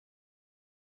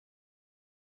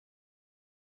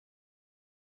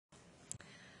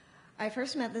I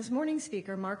first met this morning's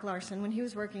speaker, Mark Larson, when he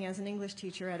was working as an English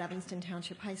teacher at Evanston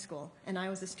Township High School, and I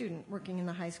was a student working in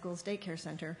the high school's daycare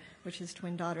center, which his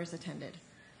twin daughters attended.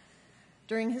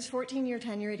 During his 14-year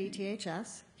tenure at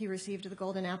ETHS, he received the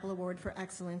Golden Apple Award for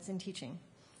Excellence in Teaching.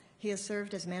 He has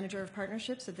served as Manager of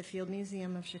Partnerships at the Field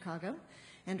Museum of Chicago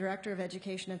and Director of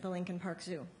Education at the Lincoln Park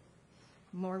Zoo.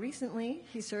 More recently,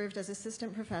 he served as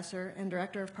Assistant Professor and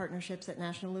Director of Partnerships at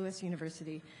National Louis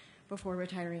University before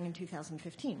retiring in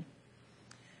 2015.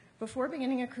 Before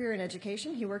beginning a career in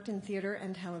education, he worked in theater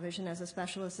and television as a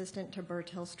special assistant to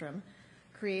Bert Hillstrom,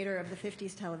 creator of the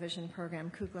 50s television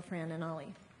program Kukla, Fran, and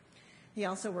Ollie. He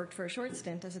also worked for a short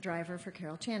stint as a driver for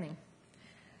Carol Channing.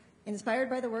 Inspired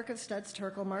by the work of Studs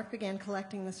Terkel, Mark began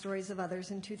collecting the stories of others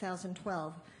in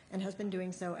 2012 and has been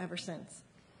doing so ever since.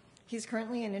 He's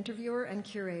currently an interviewer and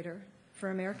curator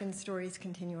for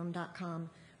AmericanStoriesContinuum.com,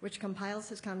 which compiles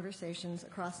his conversations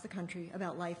across the country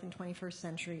about life in 21st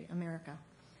century America.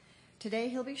 Today,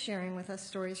 he'll be sharing with us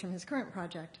stories from his current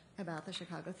project about the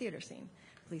Chicago theater scene.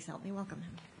 Please help me welcome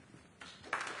him.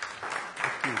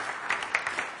 Thank you.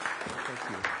 Thank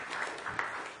you.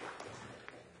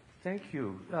 Thank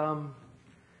you.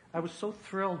 I was so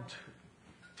thrilled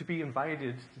to be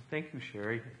invited, thank you,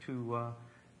 Sherry, to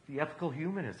the ethical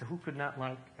humanist. Who could not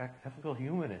like ethical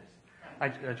humanists? I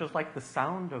just like the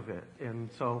sound of it.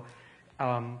 And so,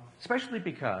 especially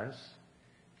because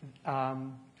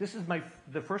this is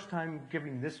the first time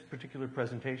giving this particular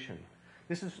presentation.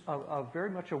 This is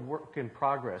very much a work in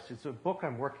progress. It's a book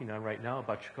I'm working on right now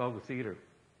about Chicago theater.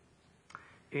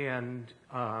 And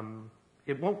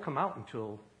it won't come out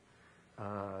until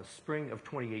spring of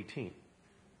 2018.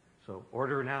 So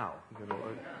order now,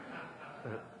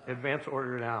 advance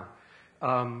order now.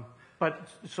 But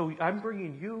so I'm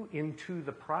bringing you into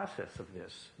the process of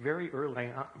this very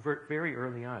early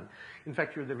on. In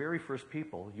fact, you're the very first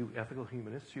people, you ethical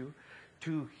humanists,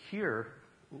 to hear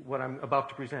what I'm about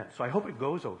to present. So I hope it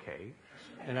goes okay.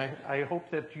 And I hope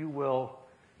that you will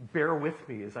bear with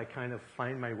me as I kind of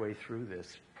find my way through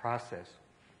this process.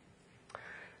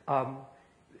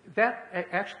 That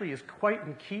actually is quite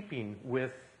in keeping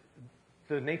with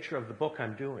the nature of the book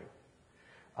I'm doing,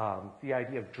 the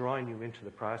idea of drawing you into the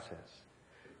process.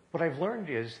 What I've learned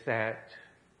is that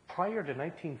prior to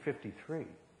 1953,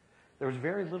 there was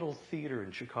very little theater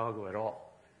in Chicago at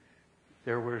all.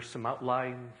 There were some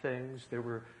outlying things. There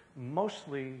were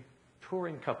mostly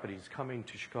touring companies coming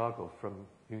to Chicago from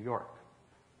New York.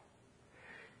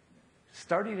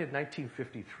 Starting in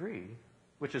 1953,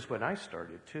 which is when I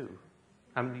started too,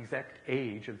 I'm the exact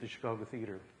age of the Chicago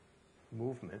theater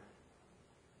movement.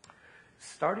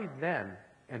 Starting then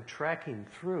and tracking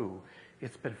through,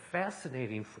 it's been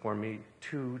fascinating for me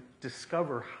to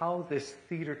discover how this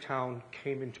theater town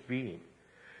came into being.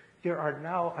 There are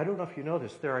now, I don't know if you know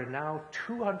this, there are now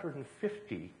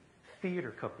 250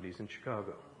 theater companies in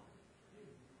Chicago.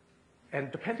 And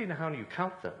depending on how you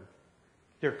count them,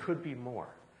 there could be more.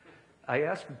 I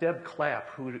asked Deb Clapp,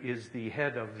 who is the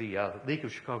head of the League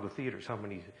of Chicago Theaters, how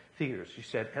many theaters. She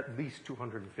said at least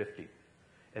 250.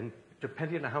 And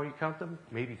depending on how you count them,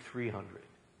 maybe 300.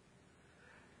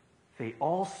 They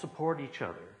all support each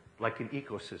other like an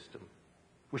ecosystem,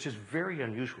 which is very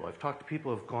unusual. I've talked to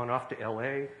people who have gone off to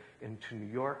LA and to New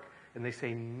York, and they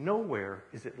say nowhere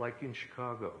is it like in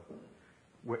Chicago,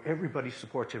 where everybody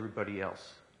supports everybody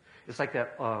else. It's like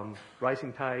that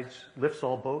rising tides lifts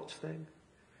all boats thing.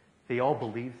 They all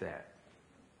believe that.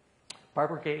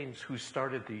 Barbara Gaines, who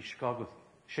started the Chicago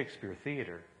Shakespeare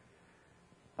Theater,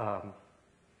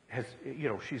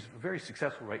 she's very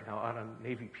successful right now out on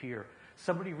Navy Pier.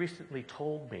 Somebody recently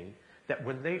told me that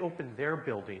when they opened their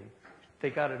building, they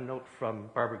got a note from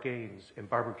Barbara Gaines, and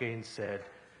Barbara Gaines said,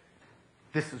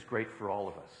 "This is great for all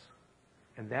of us."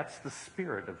 And that's the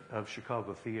spirit of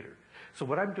Chicago theater. So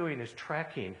what I'm doing is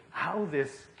tracking how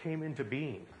this came into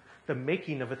being. The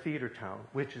making of a theater town,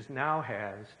 which now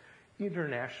has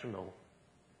international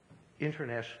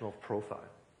profile.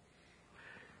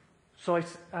 So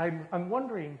I'm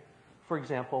wondering, for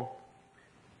example,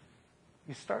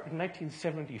 you start in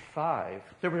 1975.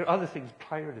 There were other things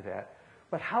prior to that,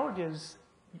 but how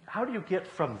do you get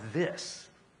from this,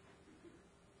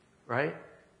 right?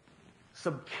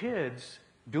 Some kids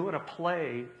doing a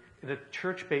play in a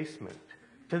church basement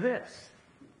to this?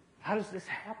 How does this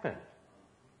happen?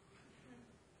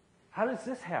 How does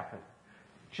this happen?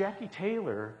 Jackie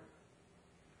Taylor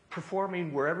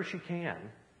performing wherever she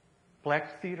can,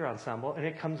 Black Theater Ensemble, and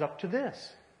it comes up to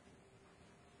this.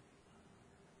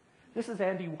 This is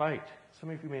Andy White. Some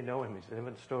of you may know him. He's an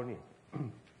Evanstonian.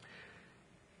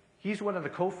 He's one of the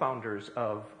co-founders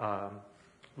of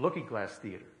Looking Glass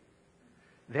Theater.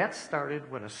 That started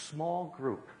when a small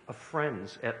group of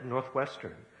friends at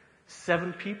Northwestern,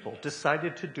 7 people,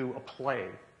 decided to do a play,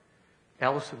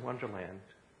 Alice in Wonderland,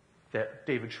 that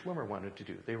David Schwimmer wanted to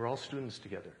do. They were all students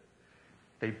together.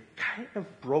 They kind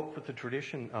of broke with the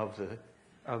tradition of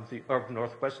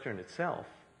Northwestern itself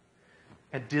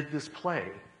and did this play,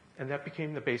 and that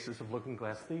became the basis of Looking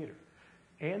Glass Theater.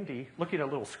 Andy, looking a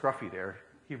little scruffy there,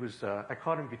 he was, I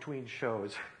caught him between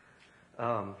shows.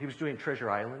 He was doing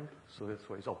Treasure Island, so that's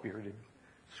why he's all bearded,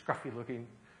 scruffy looking.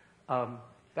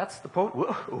 That's the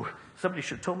whoa, somebody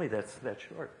should have told me that's that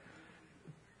short.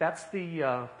 That's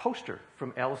the poster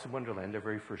from Alice in Wonderland, their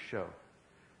very first show.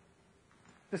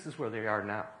 This is where they are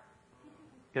now,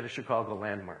 at a Chicago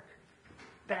landmark.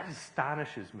 That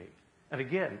astonishes me. And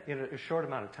again, in a short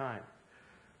amount of time.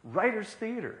 Writers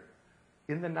Theater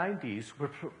in the 90s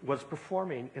was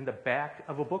performing in the back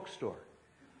of a bookstore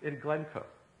in Glencoe.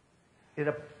 In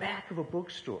the back of a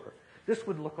bookstore. This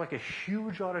would look like a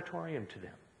huge auditorium to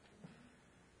them.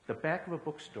 The back of a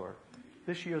bookstore.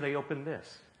 This year they opened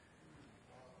this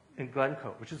in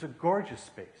Glencoe, which is a gorgeous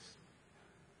space.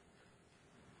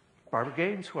 Barbara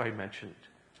Gaines, who I mentioned,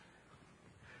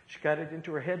 she got it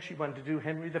into her head she wanted to do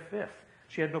Henry V.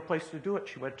 She had no place to do it.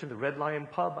 She went to the Red Lion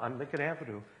Pub on Lincoln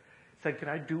Avenue, said, "Can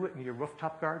I do it in your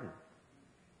rooftop garden?"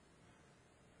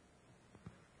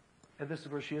 And this is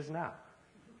where she is now.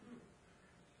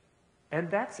 And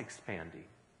that's expanding.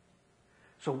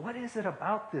 So what is it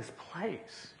about this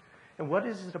place? And what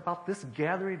is it about this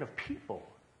gathering of people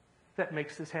that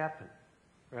makes this happen,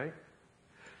 right?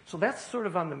 So that's sort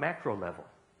of on the macro level.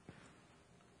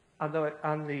 On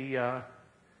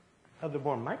the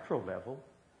more micro level,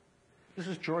 this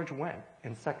is George Wendt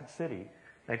in Second City,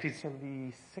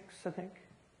 1976, I think.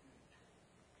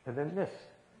 And then this.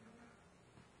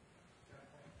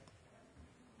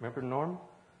 Remember Norm?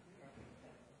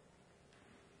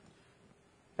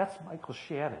 That's Michael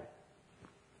Shannon.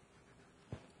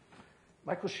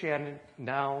 Michael Shannon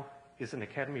now is an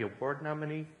Academy Award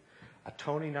nominee, a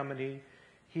Tony nominee.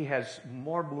 He has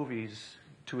more movies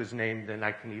to his name than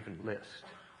I can even list.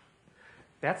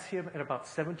 That's him at about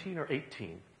 17 or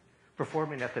 18,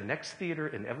 performing at the Next Theater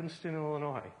in Evanston,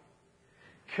 Illinois.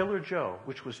 Killer Joe,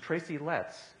 which was Tracy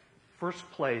Lett's first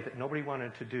play that nobody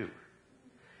wanted to do.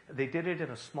 They did it in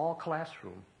a small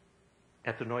classroom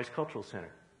at the Noyes Cultural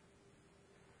Center.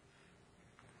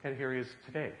 And here he is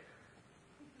today,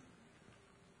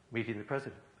 meeting the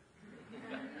president.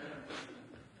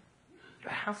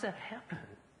 How's that happen?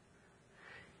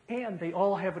 And they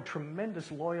all have a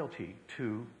tremendous loyalty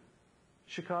to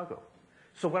Chicago.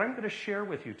 So what I'm going to share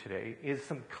with you today is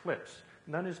some clips.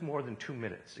 None is more than 2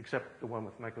 minutes, except the one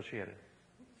with Michael Shannon.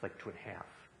 It's like 2.5.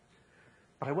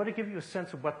 But I want to give you a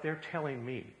sense of what they're telling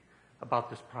me about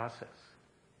this process.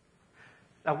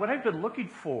 Now, what I've been looking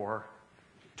for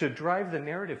to drive the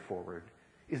narrative forward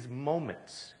is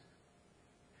moments.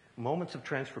 Moments of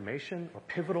transformation or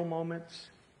pivotal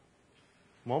moments.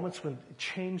 Moments when it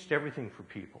changed everything for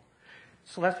people.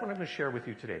 So that's what I'm going to share with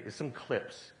you today, is some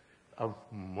clips of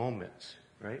moments,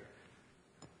 right?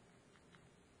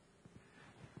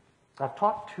 I've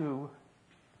talked to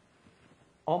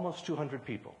almost 200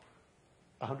 people.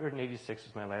 186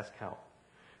 is my last count.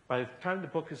 By the time the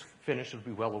book is finished, it'll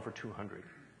be well over 200.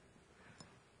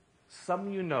 Some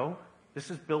of you know, this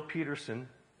is Bill Peterson,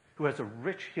 who has a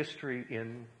rich history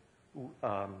in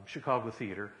Chicago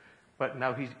theater, but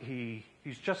now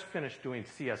he's just finished doing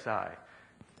CSI.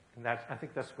 And I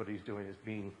think that's what he's doing, is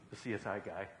being the CSI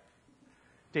guy.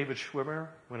 David Schwimmer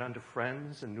went on to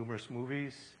Friends and numerous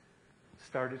movies,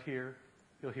 started here.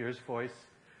 You'll hear his voice.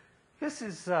 This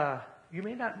is, you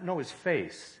may not know his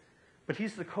face, but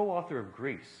he's the co-author of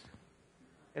Grease.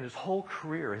 And his whole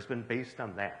career has been based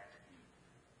on that.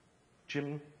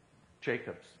 Jim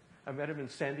Jacobs. I met him in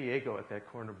San Diego at that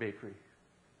corner bakery.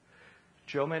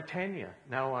 Joe Mantegna,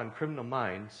 now on Criminal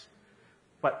Minds,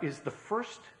 but is the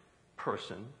first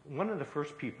person, one of the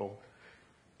first people,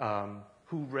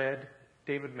 who read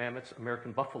David Mamet's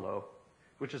American Buffalo,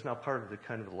 which is now part of the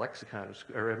kind of the lexicon,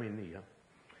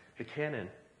 the canon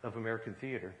of American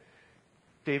theater.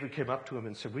 David came up to him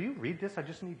and said, "Will you read this? I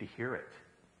just need to hear it."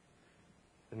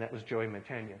 And that was Joey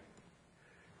Mantegna.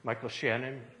 Michael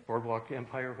Shannon, Boardwalk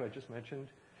Empire, who I just mentioned.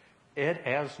 Ed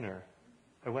Asner.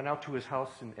 I went out to his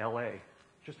house in L.A.,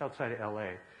 just outside of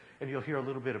L.A., and you'll hear a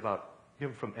little bit about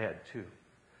him from Ed, too.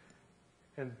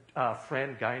 And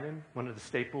Fran Guinan, one of the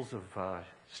staples of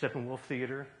Steppenwolf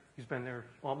Theater. He's been there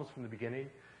almost from the beginning.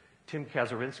 Tim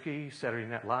Kazurinsky, Saturday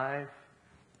Night Live,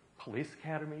 Police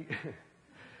Academy.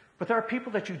 But there are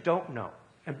people that you don't know.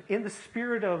 And in the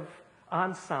spirit of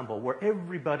ensemble, where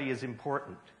everybody is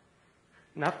important,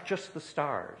 not just the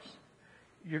stars,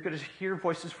 you're going to hear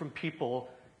voices from people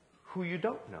who you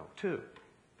don't know, too.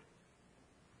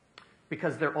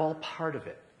 Because they're all part of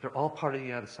it. They're all part of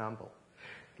the ensemble.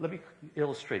 Let me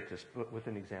illustrate this with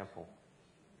an example.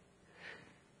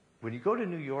 When you go to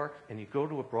New York and you go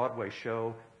to a Broadway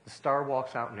show, the star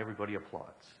walks out and everybody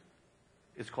applauds.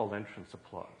 It's called entrance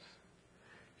applause.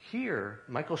 Here,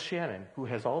 Michael Shannon, who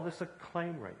has all this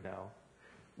acclaim right now,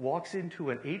 walks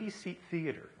into an 80-seat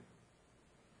theater,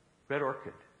 Red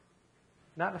Orchid.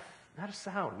 Not a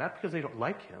sound, not because they don't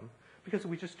like him, because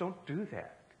we just don't do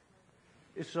that.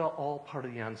 It's all part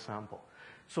of the ensemble.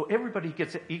 So everybody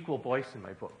gets an equal voice in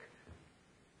my book.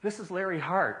 This is Larry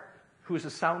Hart, who is a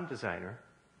sound designer.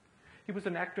 He was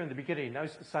an actor in the beginning, now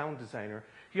he's a sound designer.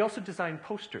 He also designed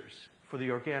posters for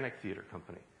the Organic Theater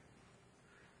Company.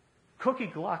 Cookie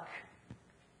Gluck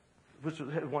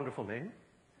had a wonderful name.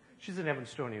 She's an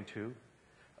Evanstonian, too.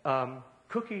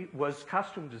 Cookie was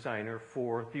costume designer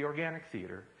for the Organic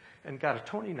Theater and got a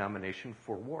Tony nomination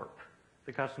for Warp,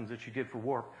 the costumes that she did for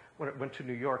Warp when it went to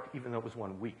New York, even though it was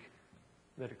 1 week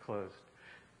that it closed.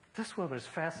 This woman is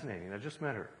fascinating. I just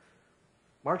met her.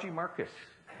 Margie Marcus.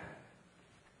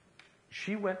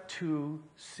 She went to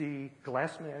see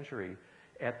Glass Menagerie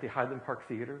at the Highland Park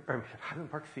Theater,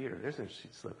 there's an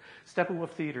interesting slip.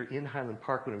 Steppenwolf Theater in Highland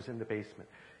Park when it was in the basement.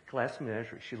 Glass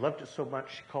Menagerie. She loved it so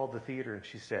much, she called the theater and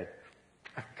she said,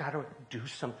 I've got to do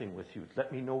something with you.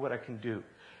 Let me know what I can do.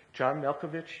 John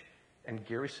Malkovich and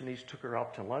Gary Sinise took her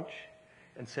out to lunch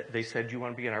and they said, do you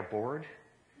want to be on our board?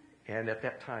 And at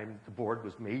that time, the board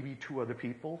was maybe 2 other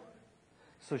people.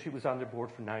 So she was on the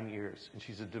board for 9 years, and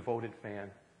she's a devoted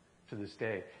fan to this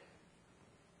day.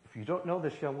 If you don't know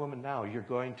this young woman now, you're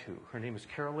going to. Her name is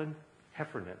Carolyn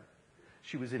Heffernan.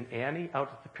 She was in Annie out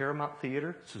at the Paramount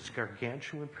Theater. It's this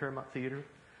gargantuan Paramount Theater.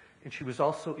 And she was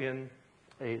also in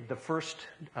the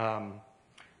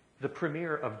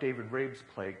premiere of David Rabe's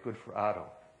play, Good for Otto,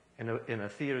 in a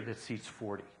theater that seats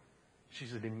 40.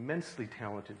 She's an immensely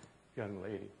talented young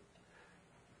lady.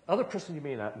 Other person you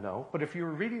may not know, but if you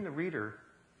were reading the Reader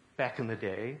back in the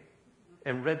day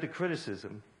and read the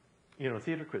criticism,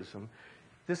 theater criticism,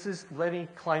 this is Lenny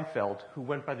Kleinfeld, who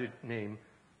went by the name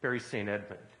Barry St.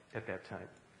 Edmund at that time.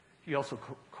 He also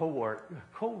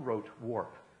co-wrote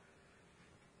Warp.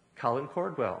 Colin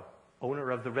Cordwell,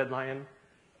 owner of the Red Lion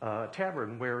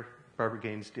Tavern where Barbara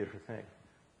Gaines did her thing.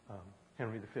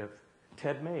 Henry V.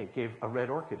 Ted May gave a red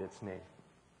orchid its name.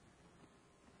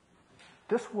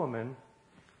 This woman,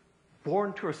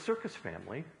 born to a circus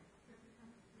family,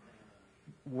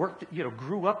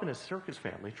 grew up in a circus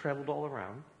family, traveled all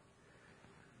around,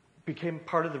 became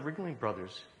part of the Ringling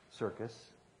Brothers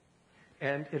circus,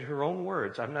 and in her own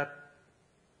words, I'm not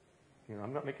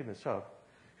making this up,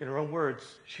 in her own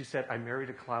words, she said, I married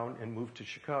a clown and moved to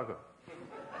Chicago.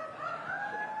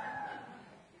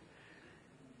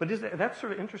 But that's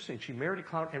sort of interesting. She married a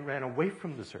clown and ran away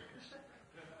from the circus.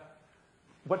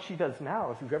 What she does now,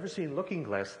 if you've ever seen Looking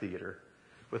Glass Theater,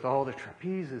 with all the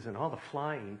trapezes and all the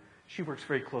flying, she works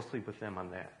very closely with them on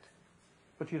that.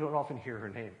 But you don't often hear her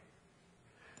name.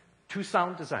 2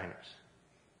 sound designers.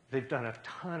 They've done a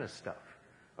ton of stuff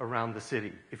around the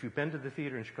city. If you've been to the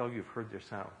theater in Chicago, you've heard their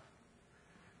sound.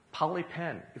 Polly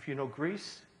Penn, if you know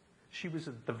Grease, she was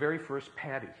the very first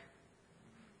Patty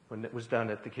when it was done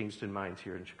at the Kingston Mines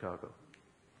here in Chicago.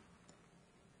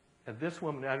 And this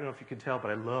woman, I don't know if you can tell,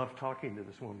 but I love talking to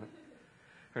this woman.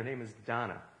 Her name is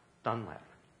Donna Dunlap.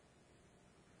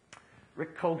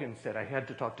 Rick Cogan said I had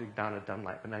to talk to Donna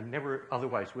Dunlap, and I never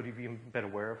otherwise would have even been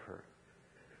aware of her.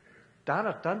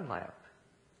 Donna Dunlap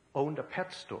owned a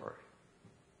pet store.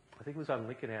 I think it was on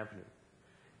Lincoln Avenue.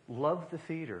 Loved the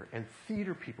theater, and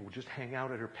theater people would just hang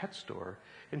out at her pet store,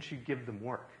 and she'd give them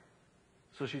work.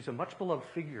 So she's a much beloved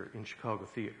figure in Chicago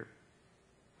theater.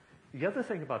 The other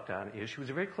thing about Donna is she was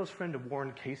a very close friend of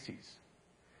Warren Casey's.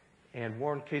 And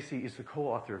Warren Casey is the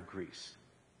co-author of Grease.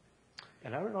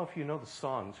 And I don't know if you know the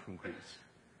songs from Grease,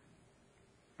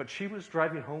 but she was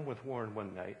driving home with Warren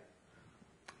one night,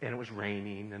 and it was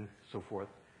raining and so forth,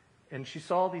 and she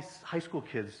saw these high school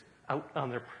kids out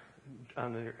on their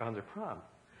prom,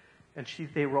 and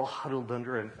they were all huddled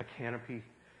under a canopy,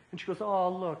 and she goes, "Oh,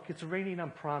 look, it's raining on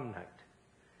prom night."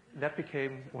 And that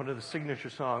became one of the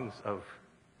signature songs of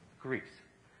Grease.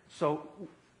 So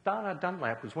Donna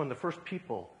Dunlap was one of the first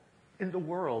people in the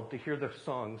world to hear the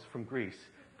songs from Grease,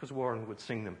 because Warren would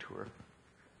sing them to her.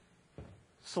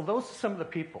 So those are some of the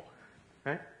people,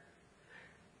 right?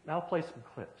 Now I'll play some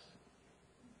clips.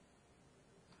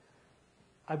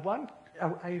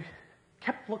 I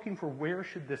kept looking for where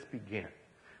should this begin?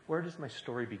 Where does my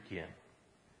story begin?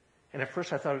 And at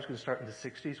first I thought it was going to start in the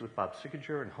 60s with Bob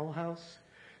Siginger and Hull House.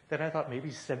 Then I thought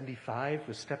maybe 75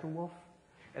 with Steppenwolf.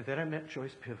 And then I met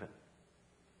Joyce Piven,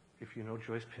 if you know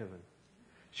Joyce Piven.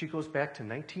 She goes back to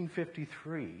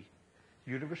 1953,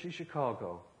 University of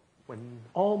Chicago, when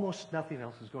almost nothing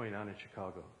else is going on in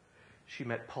Chicago. She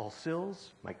met Paul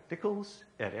Sills, Mike Nichols,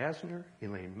 Ed Asner,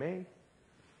 Elaine May,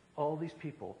 all these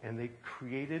people, and they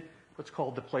created what's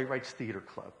called the Playwrights Theater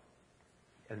Club.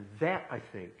 And that, I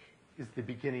think, is the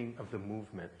beginning of the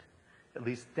movement. At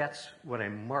least that's what I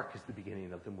mark as the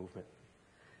beginning of the movement.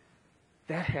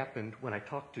 That happened when I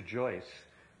talked to Joyce.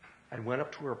 I went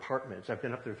up to her apartment. I've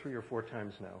been up there 3 or 4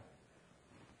 times now.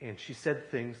 And she said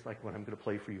things like what I'm going to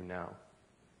play for you now.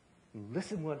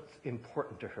 Listen what's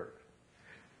important to her.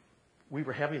 We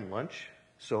were having lunch,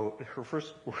 so her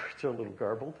first words are a little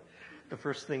garbled. The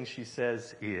first thing she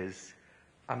says is,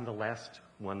 I'm the last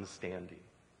one standing,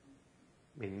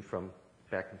 meaning from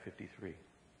back in 53.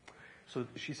 So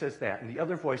she says that. And the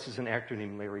other voice is an actor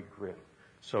named Larry Grimm.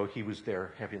 So he was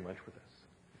there having lunch with us.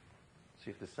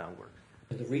 See if this sound works.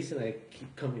 And the reason I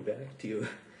keep coming back to you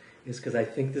is because I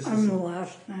think this I'm the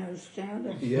last man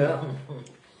standing. Yeah.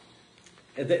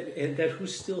 And that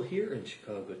who's still here in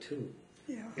Chicago, too.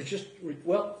 Yeah. It's just,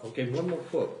 well, okay, one more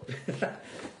quote.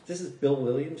 This is Bill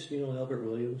Williams. You know Albert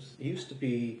Williams? He used to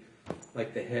be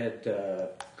like the head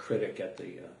critic at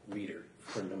the Reader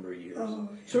for a number of years. Oh,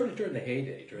 yeah. Sort of during the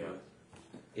heyday, during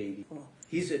 80.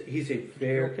 He's a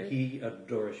very, Okay. he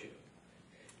adores you.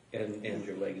 And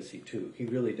your legacy, too. He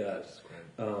really does.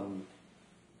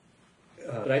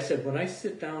 But I said, when I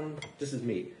sit down, this is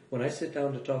me, when I sit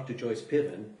down to talk to Joyce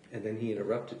Piven, and then he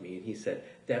interrupted me, and he said,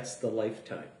 that's the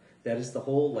lifetime. That is the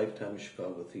whole lifetime of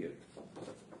Chicago theater.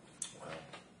 Wow.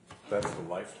 That's the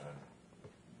lifetime.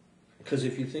 Because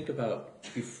if you think about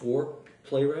before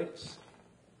playwrights,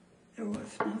 There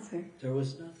was nothing. there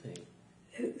was nothing.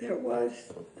 There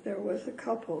was a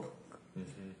couple.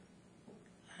 And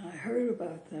I heard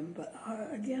about them, but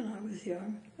again, I was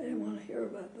young. I didn't want to hear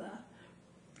about that.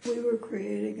 We were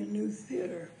creating a new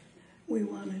theater. We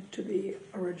wanted to be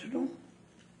original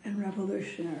and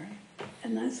revolutionary.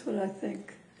 And that's what I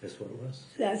think. That's what it was.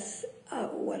 That's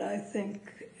what I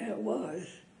think it was.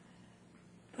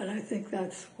 But I think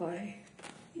that's why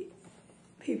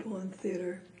people in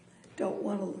theater don't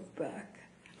want to look back.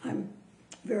 I'm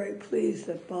very pleased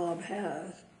that Bob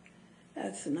has.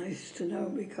 That's nice to know,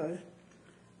 because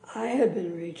I had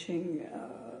been reaching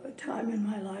a time in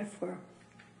my life where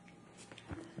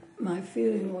my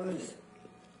feeling was,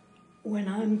 when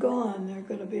I'm gone, there are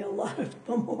going to be a lot of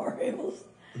memorials.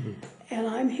 Mm-hmm. And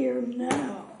I'm here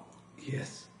now.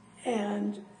 Yes.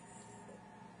 And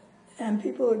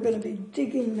people are going to be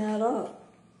digging that up.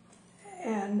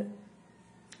 And,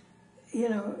 you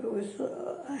know, it was,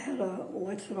 I had a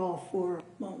what's it all for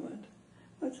moment.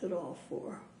 What's it all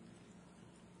for?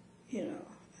 You know.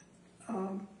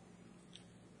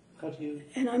 How do you...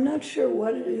 And I'm not sure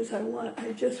what it is I want.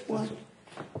 I just want,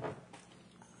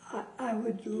 I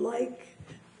would like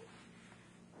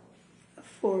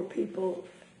for people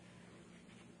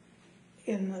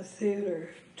in the theater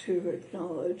to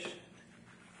acknowledge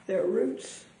their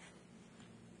roots.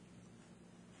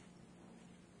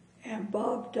 And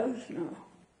Bob does know.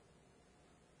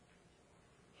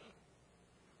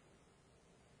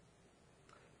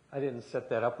 I didn't set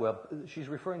that up well. She's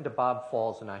referring to Bob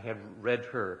Falls, and I had read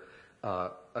her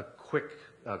a quick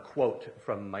quote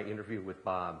from my interview with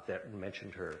Bob that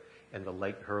mentioned her and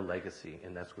her legacy,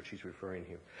 and that's what she's referring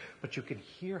here. But you can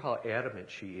hear how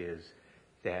adamant she is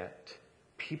that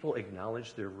people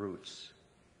acknowledge their roots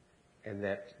and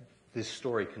that this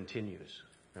story continues,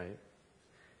 right?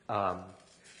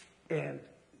 And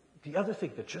the other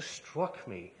thing that just struck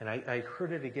me, and I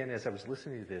heard it again as I was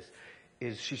listening to this,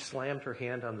 is she slammed her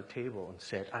hand on the table and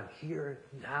said, I'm here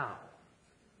now.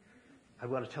 I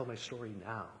want to tell my story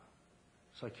now.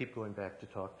 So I keep going back to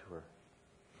talk to her.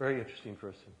 Very interesting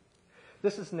person.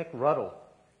 This is Nick Ruddle,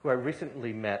 who I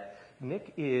recently met.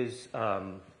 Nick is,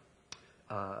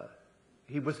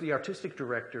 he was the artistic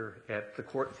director at the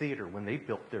Court Theater when they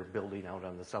built their building out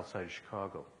on the south side of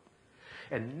Chicago.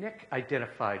 And Nick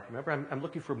identified, remember, I'm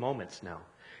looking for moments now.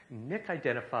 Nick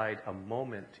identified a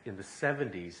moment in the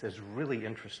 70s as really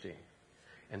interesting.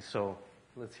 And so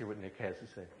let's hear what Nick has to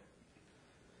say.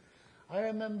 I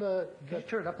remember Can you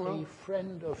turn it up a little? a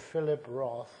friend of Philip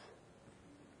Roth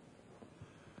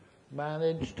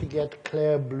managed to get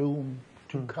Claire Bloom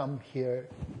to come here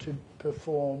to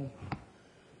perform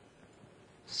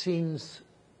scenes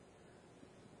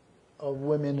of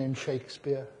women in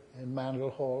Shakespeare in Mandel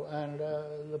Hall, and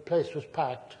the place was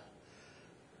packed.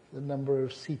 The number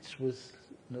of seats was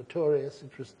notorious.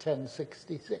 It was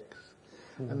 1066,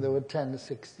 and there were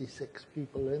 1066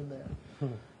 people in there.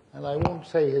 and I won't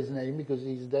say his name because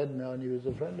he's dead now and he was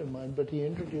a friend of mine, but he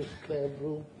introduced Claire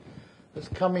Bloom as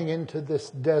coming into this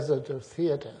desert of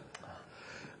theater.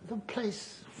 The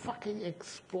place fucking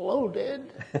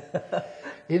exploded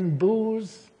in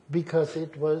boos because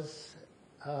it was,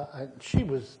 and she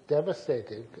was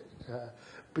devastated,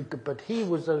 but he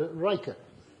was a writer.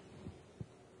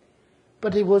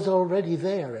 But it was already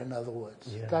there, in other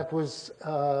words. Yeah. That was...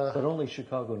 But only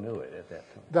Chicago knew it at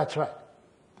that time. That's right.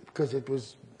 Because it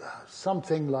was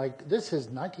something like, it's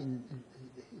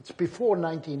before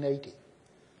 1980.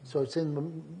 So it's in the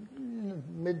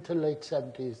mid to late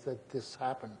 70s that this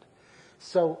happened.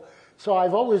 So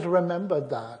I've always remembered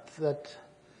that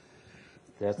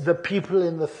the people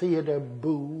in the theater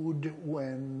booed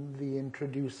when the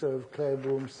introducer of Claire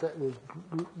Bloom was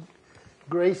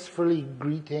gracefully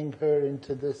greeting her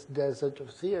into this desert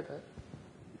of theater.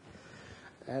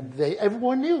 And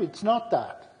everyone knew it's not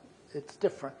that. It's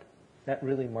different. That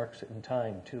really marks it in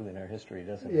time, too, in our history,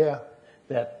 doesn't it? Yeah.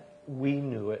 That we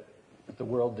knew it, but the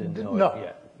world didn't know No. it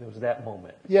yet. It was that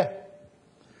moment. Yeah.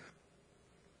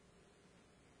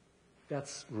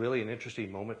 That's really an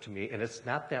interesting moment to me, and it's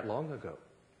not that long ago.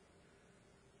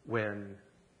 When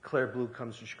Claire Bloom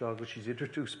comes to Chicago, she's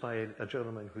introduced by a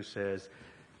gentleman who says,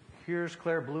 here's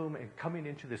Claire Bloom and coming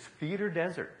into this theater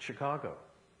desert, Chicago.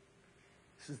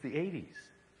 This is the 80s.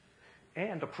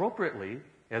 And appropriately,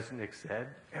 as Nick said,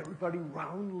 everybody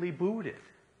roundly booed it.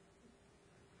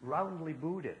 Roundly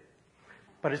booed it.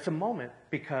 But it's a moment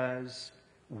because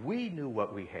we knew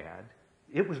what we had.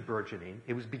 It was burgeoning.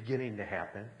 It was beginning to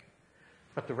happen.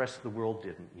 But the rest of the world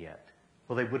didn't yet.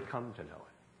 Well, they would come to know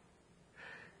it.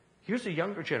 Here's a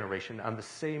younger generation on the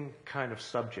same kind of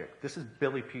subject. This is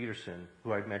Billy Peterson,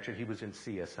 who I mentioned. He was in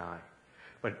CSI.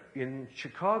 But in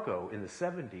Chicago in the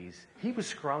 70s, he was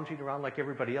scrounging around like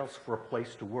everybody else for a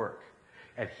place to work.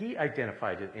 And he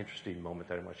identified an interesting moment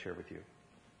that I want to share with you.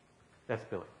 That's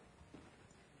Billy.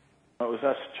 It was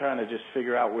us trying to just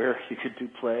figure out where you could do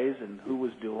plays and who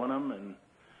was doing them. And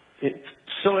It's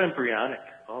so embryonic,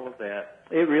 all of that.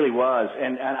 it really was.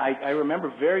 And I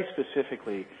remember very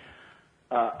specifically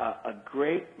a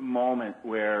great moment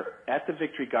where at the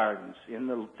Victory Gardens in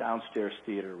the downstairs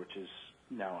theater, which is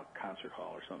now a concert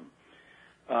hall or something,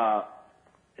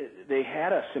 they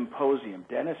had a symposium.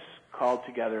 Dennis called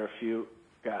together a few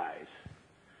guys,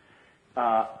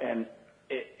 and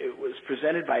it was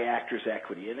presented by Actors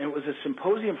Equity, and it was a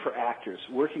symposium for actors,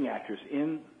 working actors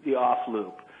in the off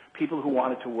loop, people who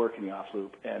wanted to work in the off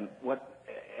loop, and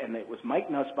it was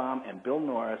Mike Nussbaum and Bill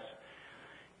Norris,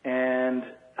 and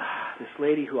this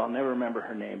lady who I'll never remember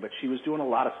her name, but she was doing a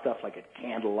lot of stuff like at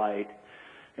Candlelight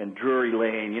and Drury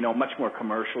Lane, much more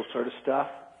commercial sort of stuff,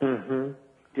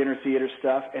 dinner theater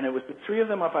stuff, and it was the three of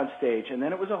them up on stage, and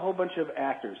then it was a whole bunch of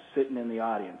actors sitting in the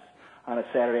audience on a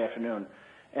Saturday afternoon,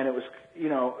 and it was,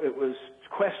 it was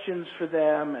questions for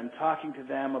them and talking to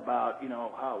them about,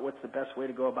 what's the best way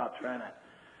to go about trying to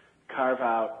carve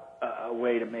out a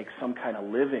way to make some kind of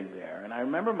living there. And I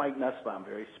remember Mike Nussbaum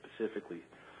very specifically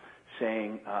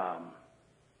saying,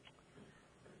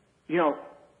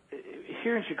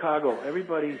 here in Chicago,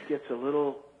 everybody gets a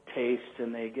little taste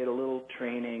and they get a little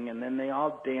training and then they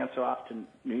all dance off to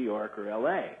New York or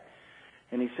LA.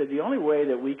 And he said, the only way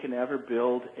that we can ever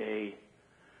build a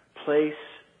place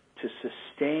to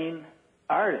sustain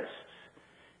artists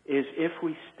is if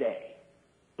we stay.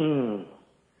 And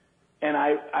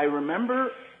I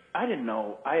remember, I didn't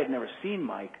know, I had never seen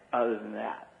Mike other than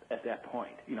that at that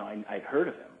point. I'd heard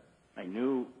of him. I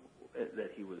knew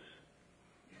that he was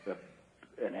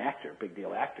an actor, big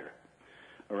deal actor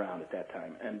around at that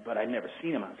time, but I'd never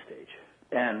seen him on stage.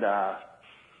 And I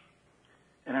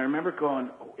remember going,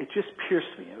 it just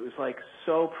pierced me. It was like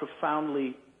so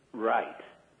profoundly right.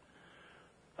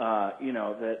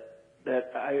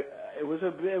 It was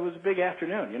a big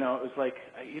afternoon. It was like,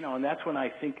 and that's when I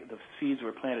think the seeds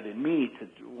were planted in me to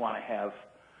want to have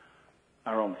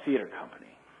our own theater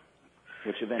company,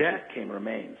 which eventually became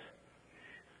Remains.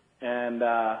 And,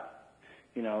 I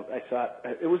thought,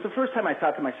 it was the first time I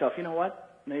thought to myself, you know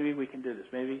what, maybe we can do this.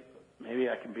 Maybe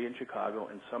I can be in Chicago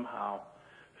and somehow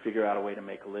figure out a way to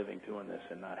make a living doing this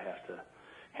and not have to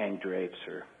hang drapes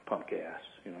or pump gas,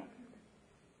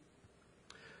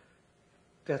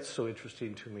 That's so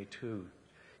interesting to me, too.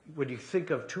 When you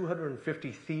think of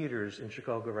 250 theaters in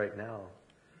Chicago right now,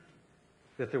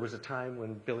 that there was a time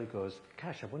when Billy goes,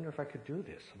 gosh, I wonder if I could do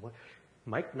this.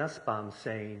 Mike Nussbaum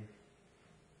saying,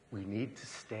 we need to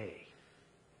stay.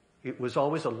 It was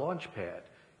always a launch pad.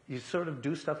 You sort of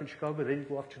do stuff in Chicago, then you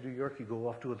go off to New York, you go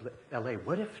off to LA.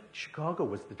 What if Chicago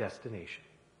was the destination?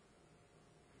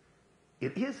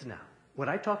 It is now. When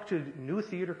I talk to new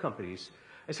theater companies,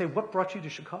 I say, what brought you to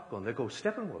Chicago? And they go,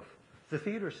 Steppenwolf, the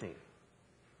theater scene.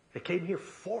 They came here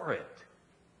for it.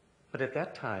 But at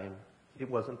that time, it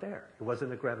wasn't there. It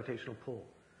wasn't a gravitational pull.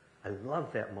 I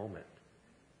love that moment.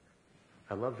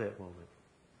 I love that moment.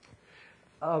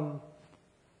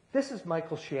 This is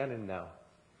Michael Shannon now.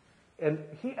 And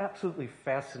he absolutely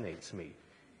fascinates me.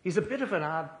 He's a bit of an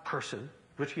odd person,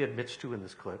 which he admits to in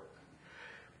this clip.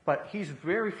 But he's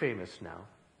very famous now,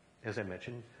 as I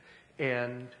mentioned.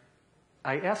 And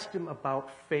I asked him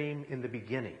about fame in the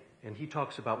beginning. And he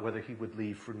talks about whether he would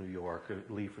leave for New York or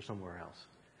leave for somewhere else.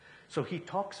 So he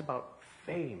talks about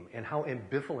fame and how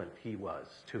ambivalent he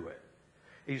was to it.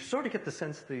 And you sort of get the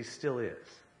sense that he still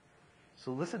is.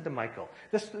 So listen to Michael.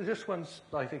 This one's,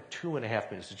 I think,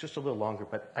 2.5 minutes. It's just a little longer,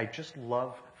 but I just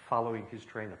love following his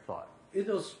train of thought. In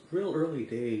those real early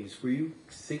days, were you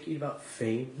thinking about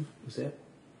fame? Was that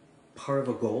part of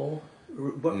a goal?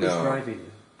 What was driving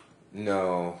you?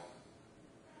 No.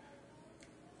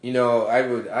 You know, I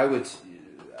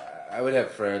would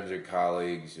have friends or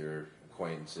colleagues or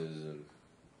acquaintances and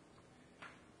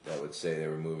that would say they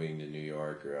were moving to New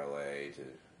York or LA to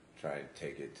try and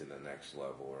take it to the next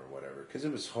level or whatever. Because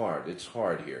it was hard. It's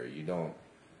hard here.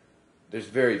 There's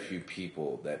very few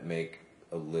people that make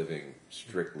a living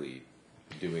strictly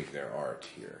doing their art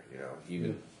here. You know,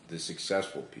 even the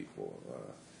successful people,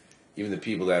 even the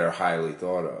people that are highly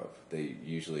thought of, they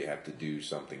usually have to do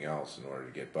something else in order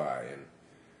to get by, and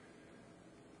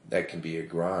that can be a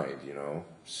grind, you know.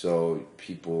 So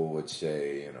people would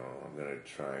say, you know, I'm going to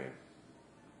try and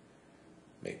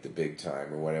make the big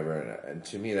time or whatever. And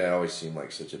to me, that always seemed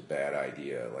like such a bad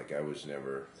idea. Like I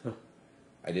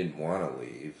didn't want to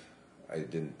leave. I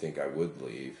didn't think I would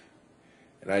leave.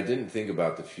 And I didn't think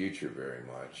about the future very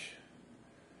much.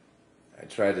 I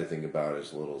tried to think about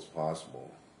as little as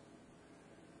possible.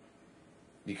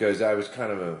 Because I was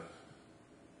kind of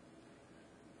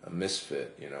a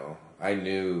misfit, you know. I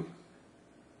knew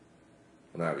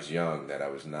when I was young that I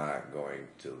was not going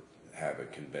to have a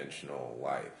conventional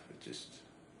life. It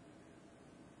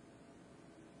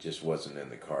just wasn't in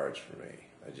the cards for me.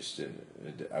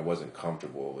 I wasn't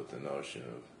comfortable with the notion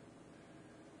of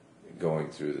going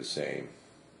through the same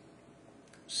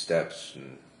steps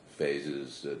and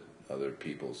phases that other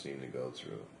people seem to go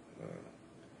through.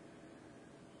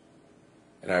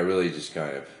 And I really just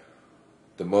kind of,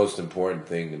 the most important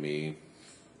thing to me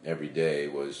every day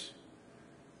was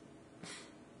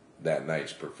that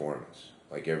night's performance.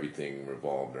 Like everything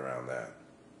revolved around that.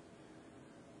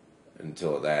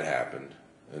 Until that happened.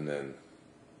 And then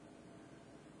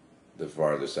the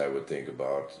farthest I would think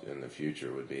about in the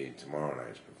future would be tomorrow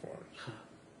night's performance.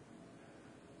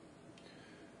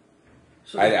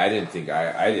 So I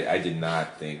did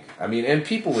not think, I mean, and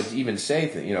people would even say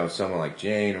things, you know, someone like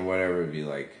Jane or whatever would be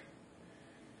like,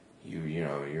 you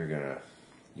know,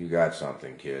 you got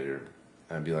something, kid. Or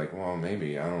I'd be like, well,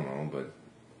 maybe, I don't know, but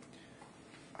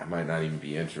I might not even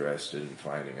be interested in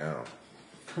finding out.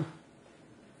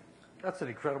 That's an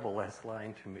incredible last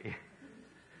line to me.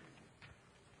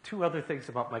 2 other things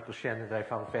about Michael Shannon that I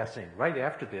found fascinating. Right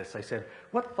after this, I said,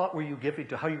 what thought were you giving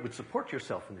to how you would support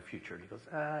yourself in the future? And he goes,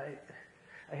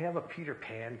 I have a Peter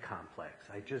Pan complex.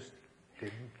 I just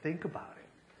didn't think about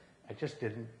it. I just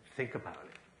didn't think about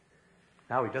it.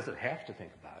 Now he doesn't have to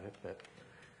think about it, but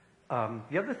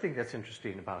the other thing that's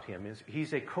interesting about him is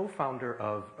he's a co-founder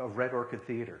of Red Orchid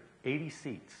Theater, 80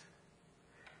 seats.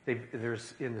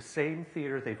 There's in the same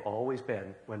theater they've always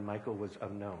been when Michael was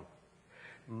unknown.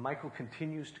 Michael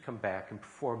continues to come back and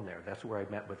perform there. That's where I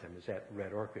met with him, is at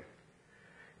Red Orchid.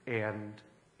 And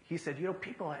he said, you know,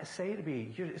 people say to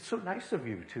me, it's so nice of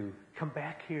you to come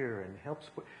back here and help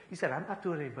support. He said, I'm not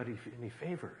doing anybody any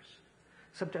favors.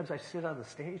 Sometimes I sit on the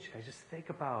stage and I just think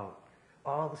about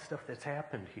all the stuff that's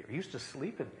happened here. I used to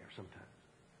sleep in there sometimes.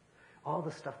 All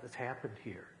the stuff that's happened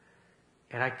here.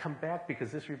 And I come back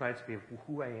because this reminds me of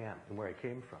who I am and where I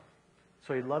came from.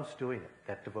 So he loves doing it,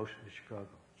 that devotion to Chicago.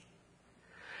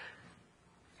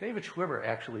 David Schwimmer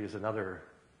actually is another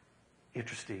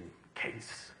interesting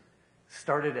case.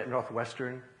 Started at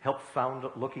Northwestern, helped found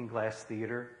Looking Glass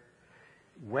Theater,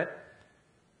 went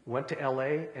to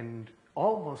LA and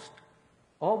almost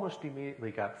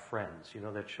immediately got Friends, you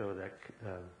know, that show, that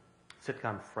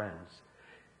sitcom Friends.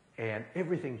 And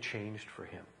everything changed for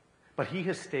him. But he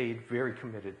has stayed very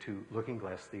committed to Looking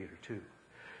Glass Theater, too.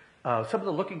 Some of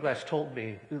the Looking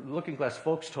Glass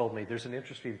folks told me there's an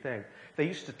interesting thing. They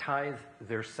used to tithe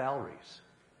their salaries.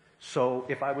 So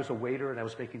if I was a waiter and I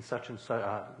was making such and such,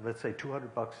 let's say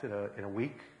 $200 in a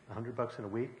week, $100 in a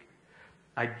week,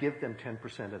 I'd give them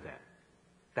 10% of that.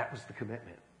 That was the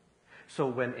commitment. So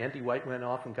when Andy White went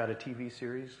off and got a TV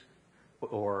series,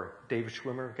 or David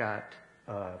Schwimmer got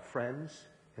friends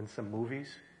and some movies.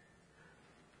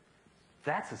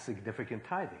 That's a significant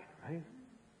tithing, right?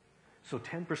 So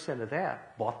 10% of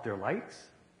that bought their lights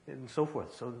and so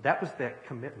forth. So that was that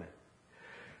commitment.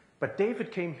 But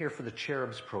David came here for the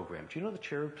Cherubs program. Do you know the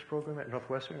Cherubs program at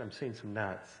Northwestern? I'm seeing some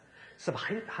nods. Some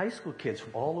high school kids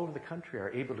from all over the country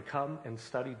are able to come and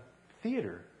study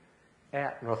theater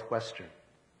at Northwestern.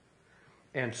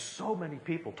 And so many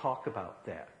people talk about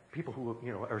that. People who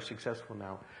are successful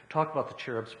now talk about the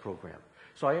Cherubs program.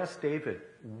 So I asked David,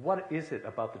 what is it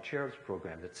about the Cherubs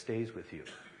program that stays with you?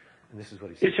 And this is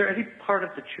what he said. Is there any part of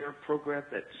the Cherub program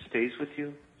that stays with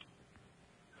you?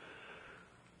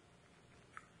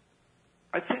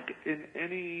 I think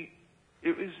it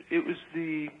was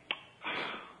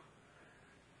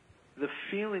the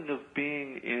feeling of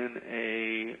being in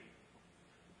a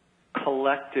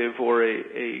collective or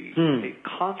a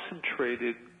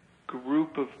concentrated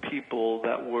group of people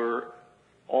that were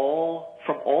all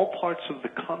from all parts of the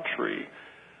country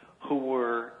who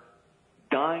were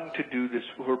dying to do this,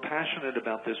 who were passionate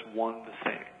about this one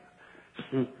thing.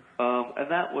 And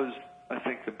that was, I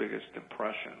think, the biggest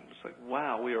impression. It's like,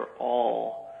 wow, we are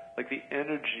all, like the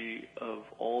energy of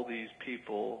all these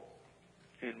people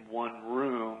in one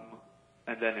room,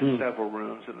 and then in several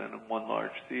rooms, and then in one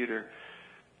large theater,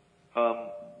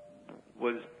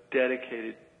 was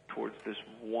dedicated towards this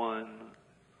one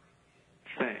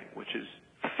thing, which is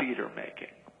theater making.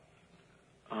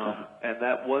 And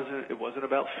it wasn't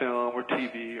about film or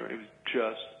TV, or it was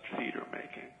just theater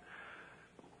making.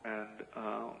 And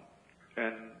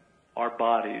our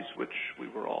bodies, which we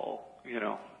were all,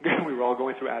 we were all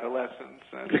going through adolescence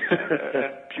and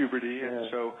puberty, and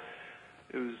so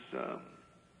it was,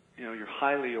 you're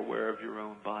highly aware of your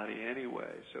own body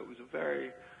anyway. So it was a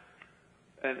very,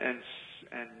 and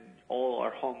all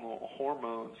our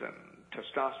hormones and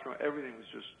testosterone, everything was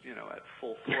just, at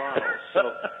full throttle.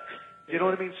 So, you know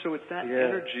what I mean? So it's that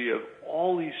energy of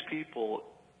all these people,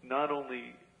 not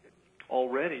only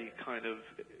already kind of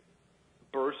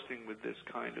bursting with this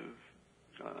kind of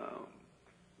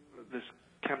this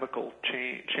chemical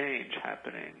change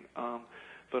happening,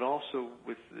 but also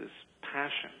with this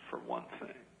passion for one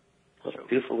thing. What a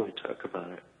beautiful way to talk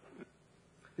about it.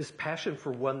 This passion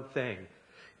for one thing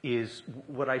is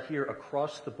what I hear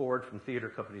across the board from theater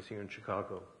companies here in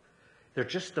Chicago. They're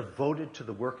just devoted to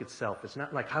the work itself. It's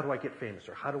not like, how do I get famous,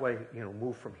 or how do I,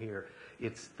 move from here?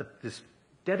 It's this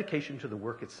dedication to the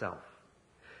work itself.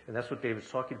 And that's what David's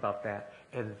talking about, that.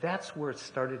 And that's where it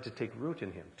started to take root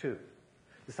in him, too.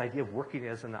 This idea of working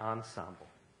as an ensemble.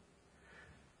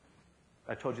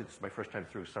 I told you this is my first time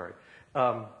through, sorry.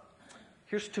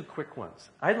 Here's two quick ones.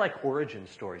 I like origin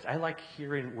stories. I like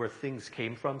hearing where things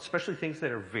came from, especially things that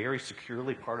are very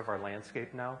securely part of our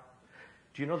landscape now.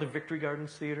 Do you know the Victory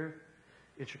Gardens Theater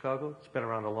in Chicago? It's been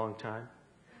around a long time.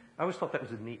 I always thought that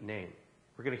was a neat name.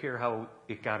 We're going to hear how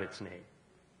it got its name.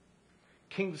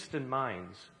 Kingston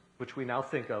Mines, which we now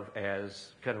think of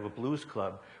as kind of a blues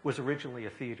club, was originally a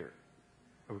theater.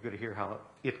 And we're going to hear how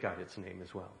it got its name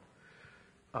as well.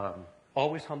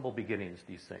 Always humble beginnings,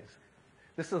 these things.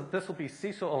 This will be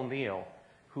Cecil O'Neill,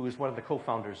 who is one of the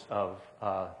co-founders of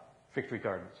Victory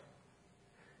Gardens.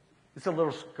 It's a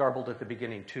little garbled at the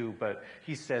beginning, too, but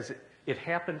he says, it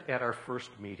happened at our first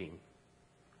meeting.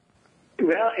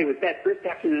 Well, it was that first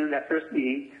afternoon, that first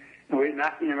meeting, and we were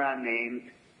knocking around names,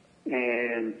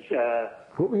 and...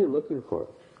 what were you looking for?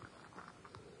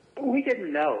 We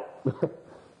didn't know.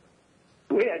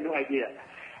 We had no idea.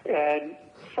 And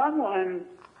someone...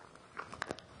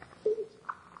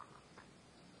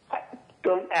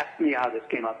 Don't ask me how this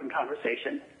came up in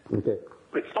conversation. Okay.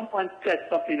 But someone said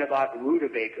something about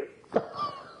rutabaga.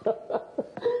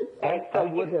 And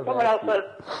someone else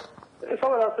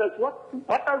says,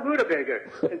 what's a rutabaga?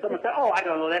 And someone said, oh, I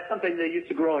don't know, that's something they used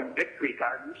to grow in Victory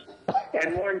Gardens.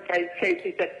 And Warren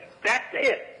Casey said, that's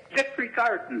it, Victory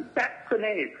Gardens, that's the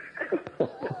name.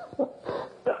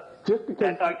 Just because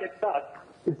that's how it gets done.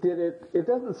 It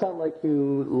doesn't sound like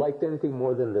you liked anything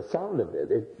more than the sound of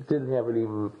it. It didn't have any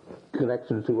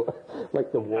connection to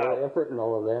like the war effort and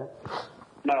all of that?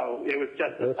 No, it was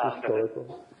just the sound of it.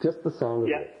 Just the sound of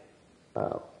it?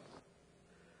 Wow.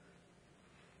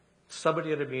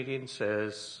 Somebody at a meeting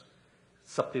says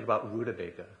something about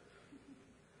rutabaga.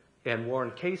 And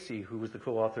Warren Casey, who was the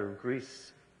co-author of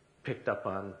Grease, picked up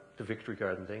on the Victory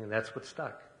Garden thing, and that's what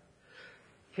stuck.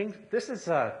 This is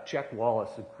Jack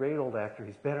Wallace, a great old actor.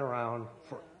 He's been around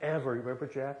forever. You remember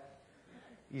Jack?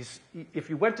 If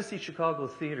you went to see Chicago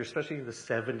theater, especially in the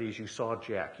 70s, you saw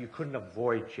Jack. You couldn't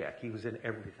avoid Jack. He was in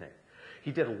everything.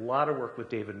 He did a lot of work with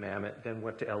David Mamet, then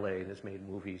went to L.A. and has made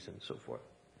movies and so forth.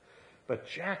 But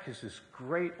Jack is this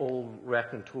great old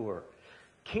raconteur.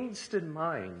 Kingston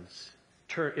Mines,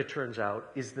 it turns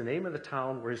out, is the name of the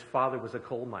town where his father was a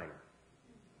coal miner.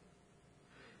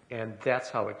 And that's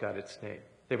how it got its name.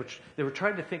 They were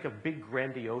trying to think of big,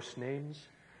 grandiose names,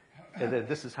 and then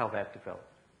this is how that developed.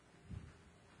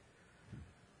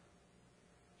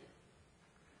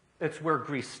 It's where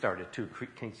Greece started, too,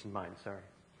 Kingston Mines, sorry.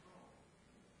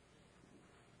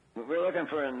 We're looking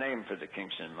for a name for the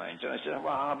Kingston Mines. So I said,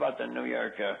 well, how about the New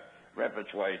York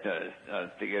Repertoire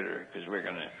Theater? Because we're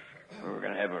gonna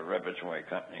have a repertoire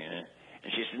company. And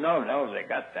she said, no, they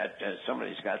got that.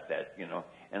 Somebody's got that, you know.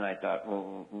 And I thought,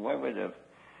 well, where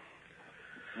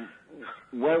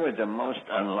would the most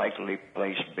unlikely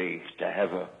place be to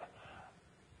have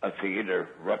a theater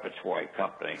repertoire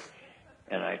company?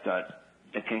 And I thought,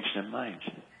 the Kingston Mines.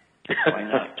 Why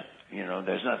not? You know,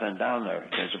 there's nothing down there.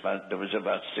 There was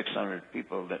about 600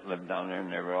 people that lived down there, and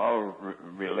they were all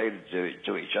related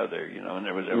to each other. You know, and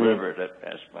there was a river that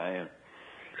passed by. And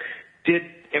did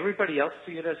everybody else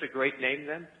see it as a great name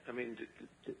then? I mean,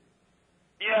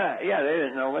 yeah, they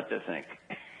didn't know what to think.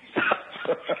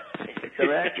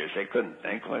 They're actors; they couldn't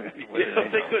think. What did they know?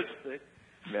 They couldn't think.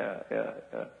 Yeah.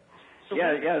 So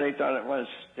They thought it was.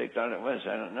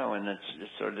 I don't know, and it's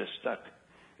sort of stuck.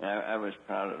 I was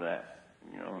proud of that,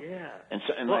 you know. Yeah.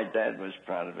 And my dad was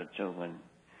proud of it too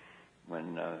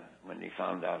when he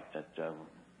found out that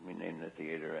we named the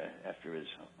theater after his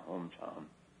hometown.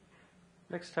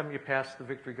 Next time you pass the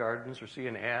Victory Gardens or see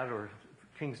an ad or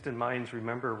Kingston Mines,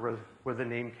 remember where the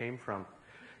name came from.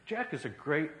 Jack is a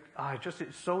great. I just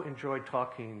so enjoyed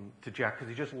talking to Jack because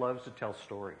he just loves to tell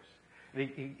stories. And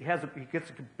he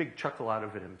gets a big chuckle out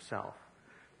of it himself,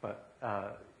 but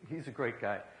he's a great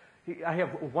guy. I have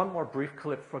one more brief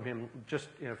clip from him just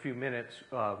in a few minutes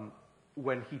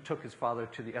when he took his father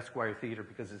to the Esquire Theater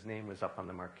because his name was up on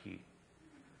the marquee.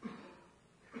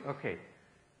 Okay.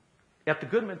 At the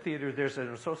Goodman Theater, there's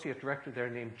an associate director there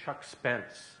named Chuck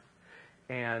Spence.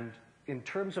 And in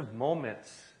terms of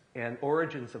moments and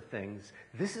origins of things,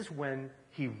 this is when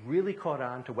he really caught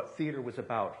on to what theater was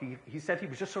about. He said he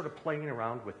was just sort of playing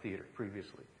around with theater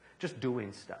previously, just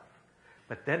doing stuff.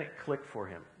 But then it clicked for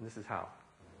him, and this is how.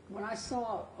 When I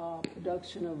saw a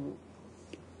production of,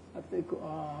 I think,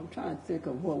 I'm trying to think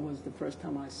of what was the first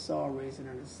time I saw Raisin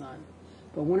in the Sun.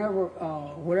 But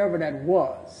whatever that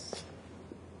was,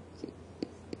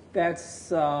 that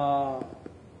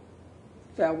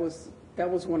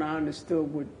was when I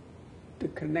understood what the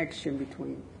connection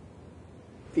between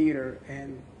theater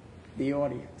and the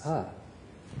audience.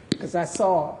 Because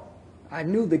I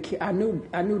knew the kid. I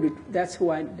knew that's who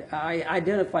I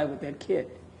identified with that kid.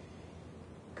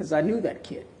 Because I knew that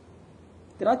kid.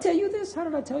 Did I tell you this? How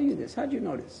did I tell you this? How'd you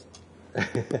know this?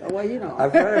 Well, you know.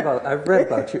 I've read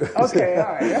about you. Okay,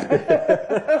 all right.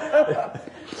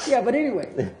 Yeah, but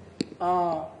anyway,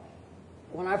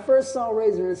 when I first saw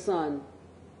Raisin in the Sun,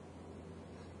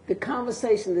 the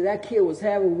conversation that kid was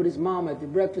having with his mom at the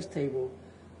breakfast table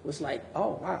was like,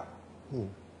 oh, wow.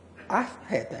 I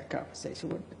had that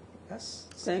conversation that's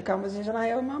the same conversation I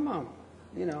had with my mom,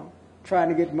 you know, trying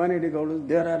to get money to go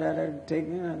to take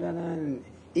and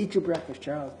eat your breakfast,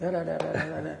 Charles,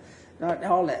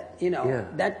 all that, you know. Yeah.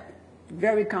 That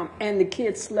very and the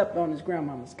kid slept on his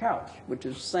grandmama's couch, which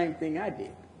is the same thing I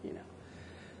did, you know.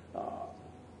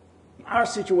 Our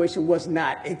situation was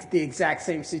not the exact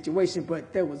same situation,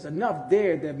 but there was enough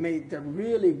there that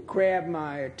really grabbed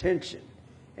my attention.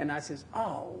 And I says,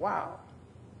 oh, wow,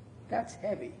 that's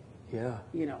heavy. Yeah.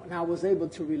 You know, and I was able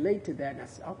to relate to that. And I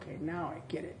said, okay, now I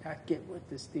get it. I get what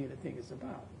this theater thing is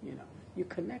about. You know, you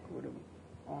connect with them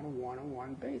on a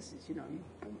one-on-one basis. You know, you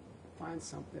find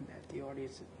something that the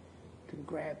audience can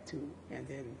grab to, and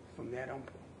then from that on,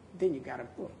 then you got a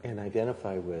book. And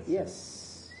identify with.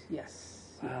 Yes.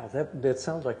 Wow, that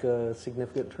sounds like a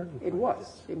significant turning point.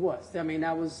 It was. I mean,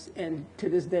 and to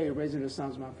this day, Raisin in the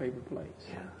Sun is my favorite place.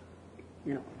 Yeah.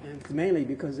 You know, and it's mainly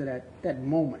because of that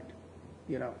moment,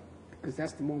 you know, because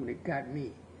that's the moment that got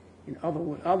me. And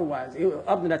otherwise,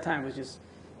 up to that time, it was just,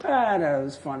 that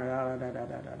was fun,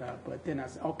 but then I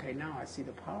said, okay, now I see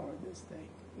the power of this thing,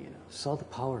 you know. Saw the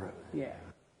power of it. Yeah.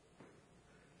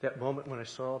 That moment when I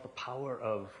saw the power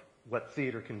of what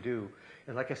theater can do.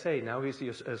 And like I say, now he's the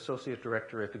associate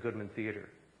director at the Goodman Theater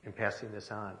and passing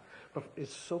this on. But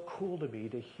it's so cool to me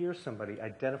to hear somebody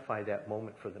identify that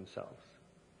moment for themselves.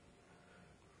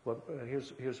 Well,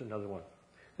 here's another one.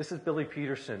 This is Billy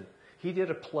Peterson. He did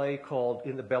a play called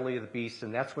In the Belly of the Beast,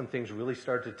 and that's when things really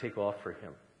started to take off for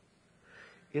him.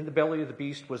 In the Belly of the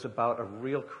Beast was about a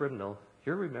real criminal.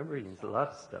 You're remembering a lot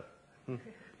of stuff.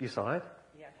 You saw it?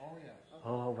 Yes. Oh, yes.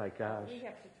 Oh, my gosh. We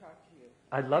have to talk to you.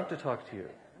 I'd love to talk to you.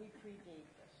 We predate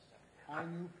this. I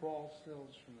knew Paul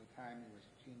Stills from the time he was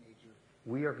a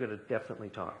we are going to definitely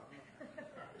talk.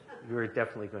 We're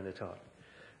definitely going to talk.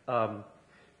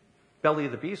 Belly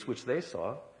of the Beast, which they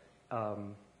saw,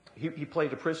 he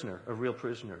played a prisoner, a real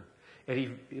prisoner.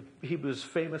 And he was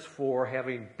famous for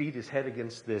having beat his head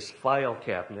against this file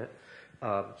cabinet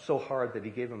so hard that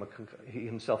he gave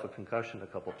himself a concussion a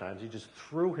couple times. He just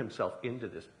threw himself into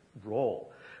this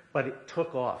role. But it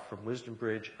took off from Wisdom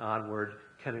Bridge onward,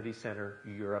 Kennedy Center,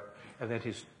 Europe, and then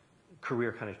his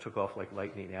career kind of took off like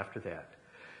lightning after that.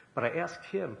 But I asked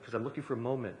him, because I'm looking for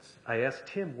moments, I asked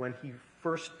him when he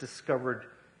first discovered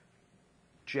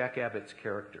Jack Abbott's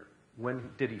character. When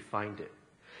did he find it?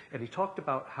 And he talked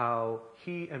about how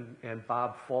he and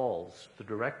Bob Falls, the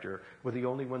director, were the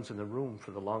only ones in the room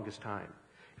for the longest time.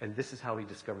 And this is how he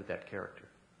discovered that character.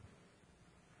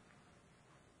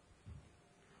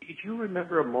 Do you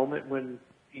remember a moment when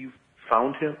you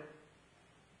found him?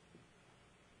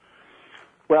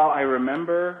 Well, I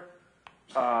remember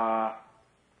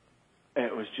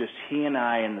it was just he and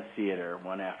I in the theater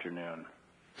one afternoon.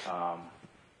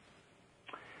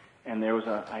 And there was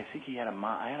I think I had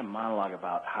a monologue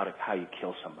about how you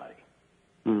kill somebody.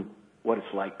 What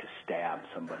it's like to stab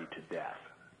somebody to death.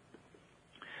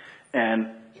 And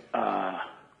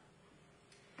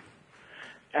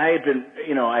I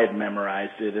had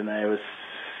memorized it, and I was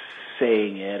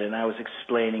saying it, and I was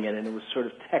explaining it, and it was sort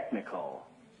of technical.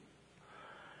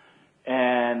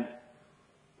 And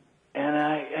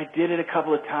I did it a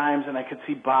couple of times, and I could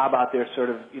see Bob out there sort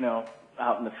of,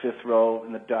 out in the fifth row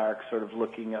in the dark, sort of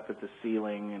looking up at the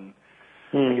ceiling, and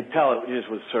I could tell it just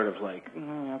was sort of like,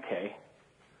 okay.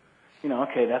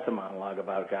 Okay, that's a monologue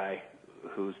about a guy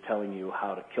who's telling you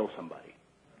how to kill somebody.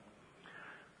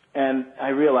 And I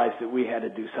realized that we had to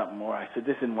do something more. I said,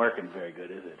 this isn't working very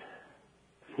good, is it?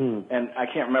 And I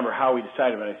can't remember how we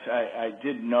decided, but I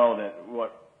did know that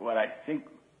what I think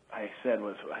I said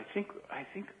was, I think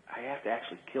I have to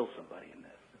actually kill somebody in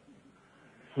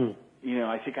this.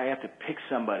 I think I have to pick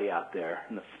somebody out there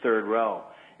in the third row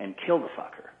and kill the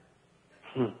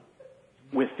fucker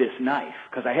with this knife,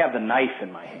 because I have the knife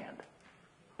in my hand,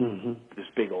 this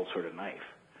big old sort of knife.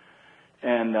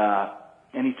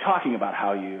 And he's talking about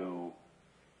how you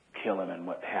kill him and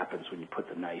what happens when you put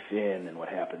the knife in and what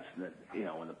happens,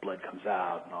 when the blood comes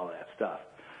out and all that stuff.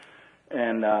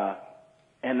 And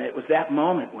it was that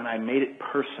moment when I made it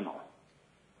personal.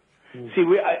 See,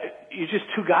 you're just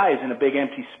two guys in a big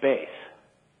empty space.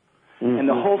 And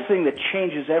the whole thing that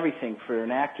changes everything for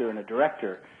an actor and a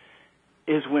director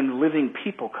is when living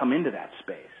people come into that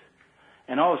space.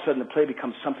 And all of a sudden the play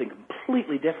becomes something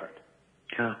completely different.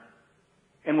 Yeah.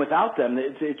 And without them,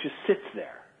 it just sits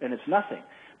there, and it's nothing.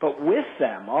 But with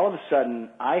them, all of a sudden,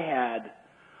 I had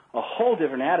a whole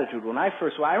different attitude.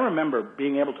 I remember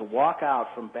being able to walk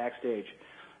out from backstage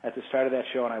at the start of that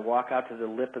show, and I walk out to the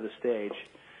lip of the stage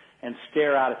and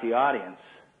stare out at the audience.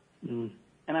 And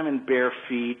I'm in bare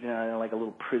feet, like a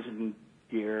little prison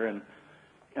gear. And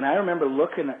I remember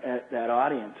looking at that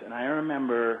audience, and I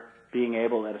remember being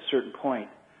able, at a certain point,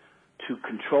 to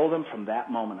control them from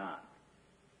that moment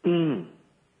on.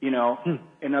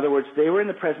 In other words, they were in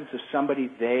the presence of somebody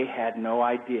they had no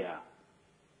idea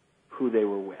who they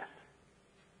were with.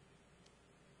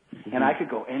 And I could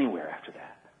go anywhere after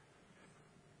that.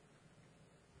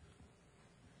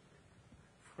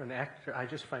 For an actor, I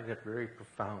just find that very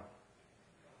profound.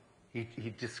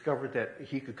 He discovered that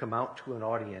he could come out to an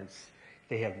audience,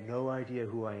 they have no idea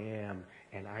who I am,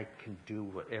 and I can do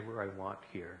whatever I want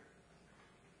here.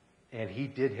 And he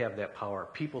did have that power.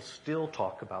 People still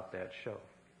talk about that show.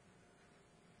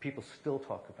 People still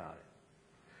talk about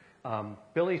it.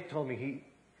 Billy told me,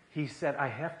 he said, I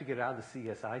have to get out of the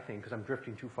CSI thing because I'm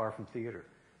drifting too far from theater.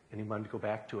 And he wanted to go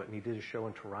back to it. And he did a show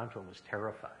in Toronto and was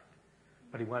terrified.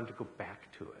 But he wanted to go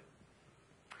back to it.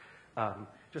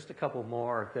 Just a couple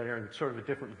more that are in sort of a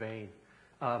different vein.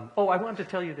 I wanted to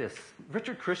tell you this.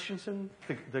 Richard Christensen,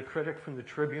 the critic from the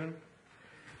Tribune,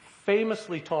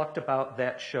 famously talked about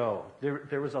that show.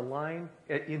 There was a line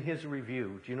in his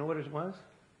review. Do you know what it was?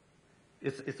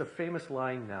 It's a famous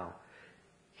line now.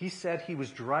 He said he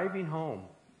was driving home,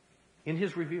 in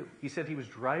his review, he said he was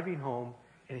driving home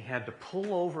and he had to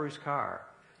pull over his car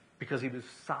because he was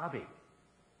sobbing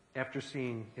after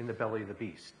seeing In the Belly of the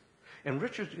Beast. And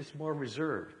Richard is more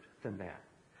reserved than that.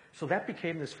 So that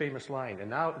became this famous line.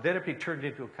 And then it turned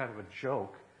into a kind of a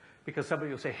joke because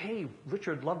somebody will say, hey,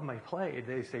 Richard loved my play. And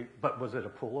they say, but was it a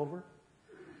pullover?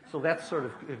 So that's sort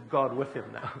of gone with him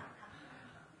now.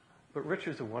 But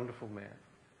Richard's a wonderful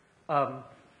man.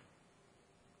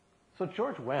 So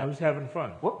George Wendt. I was having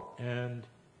fun. Whoop. And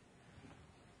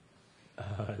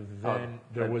then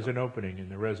there was an opening in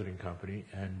the resident company,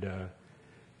 and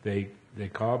they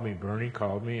called me, Bernie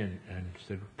called me and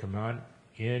said, come on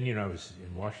in. You know, I was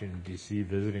in Washington, D.C.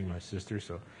 visiting my sister,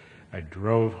 so I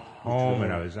drove home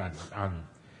and I was I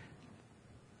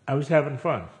was having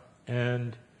fun.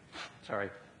 And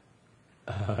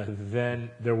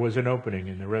then there was an opening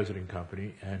in the resident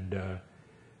company, and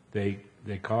they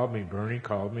called me, Bernie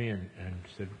called me and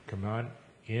said, come on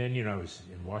in. You know, I was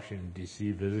in Washington,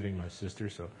 D.C. visiting my sister,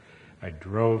 so I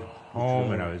drove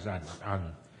home and I was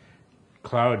on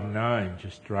cloud nine,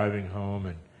 just driving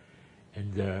home,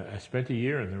 and I spent a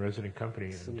year in the resident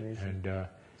company. And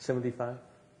 75?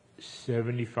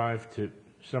 75 to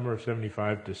summer of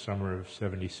 75 to summer of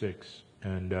 76,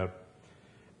 and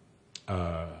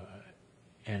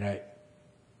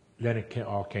then it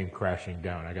all came crashing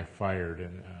down. I got fired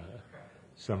in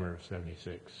summer of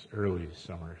 76, early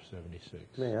summer of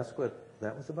 76. May I ask what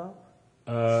that was about?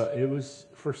 It was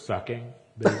for sucking,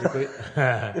 basically.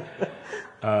 How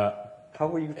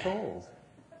were you told?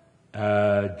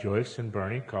 Joyce and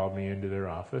Bernie called me into their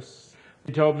office.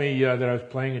 They told me that I was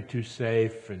playing it too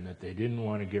safe and that they didn't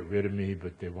want to get rid of me,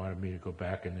 but they wanted me to go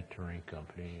back in the touring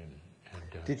company.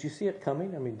 Did you see it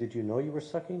coming? I mean, did you know you were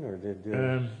sucking, or did?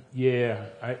 Yeah,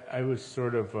 I was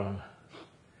sort of.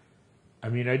 I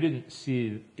mean, I didn't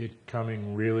see it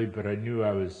coming really, but I knew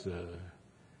I was a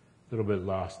little bit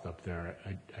lost up there.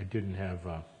 I didn't have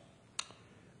a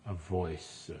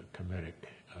voice, a comedic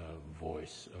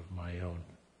voice of my own.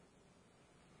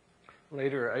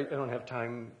 Later, I don't have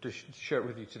time to share it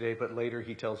with you today, but later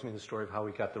he tells me the story of how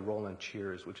he got the role on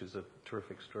Cheers, which is a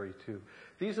terrific story too.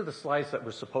 These are the slides that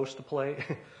were supposed to play,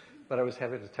 but I was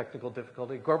having a technical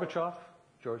difficulty. Gorbachev,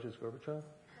 George's Gorbachev.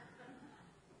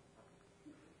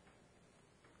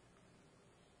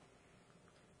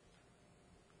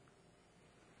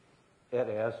 Ed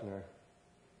Asner,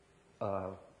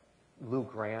 Lou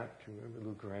Grant. Do you remember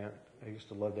Lou Grant? I used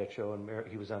to love that show, and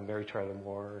he was on Mary Tyler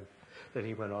Moore, and then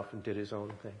he went off and did his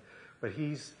own thing. But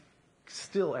he's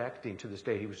still acting to this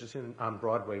day. He was just on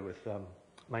Broadway with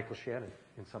Michael Shannon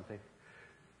in something.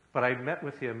 But I met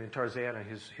with him in Tarzana,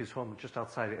 his home just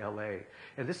outside of L.A.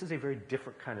 And this is a very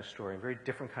different kind of story, a very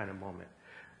different kind of moment.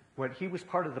 When he was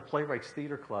part of the Playwrights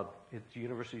Theater Club at the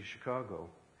University of Chicago,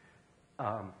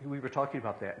 we were talking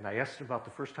about that, and I asked him about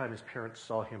the first time his parents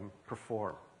saw him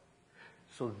perform.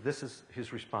 So this is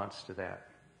his response to that.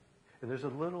 And there's a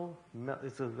little,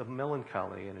 it's a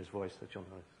melancholy in his voice that you'll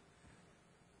notice.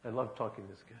 I love talking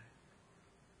to this guy.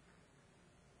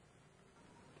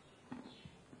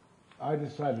 I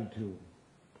decided to,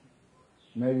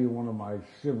 maybe one of my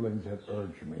siblings had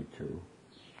urged me to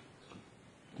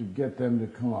get them to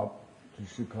come up to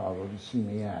Chicago to see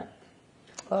me act.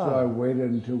 So I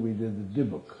waited until we did the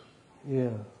Dybbuk. Yeah.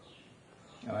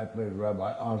 And I played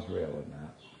Rabbi Osrael in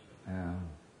that. And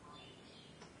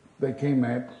they came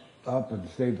up and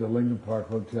stayed at the Lincoln Park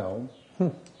Hotel.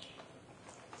 And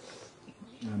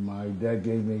my dad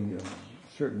gave me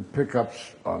certain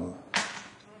pickups on,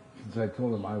 since I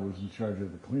told him I was in charge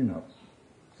of the cleanup.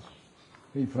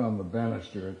 He found the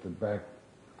banister at the back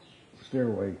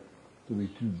stairway to be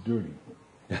too dirty,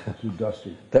 too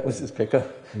dusty. That was his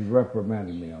pickup? He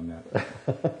reprimanded me on that.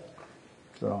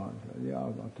 So, yeah,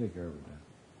 I'll take care of it then.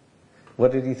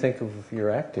 What did he think of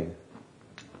your acting?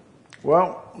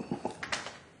 Well,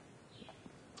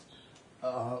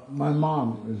 my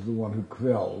mom is the one who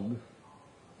quelled.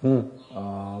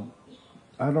 I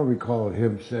don't recall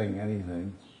him saying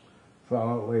anything. Found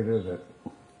out later that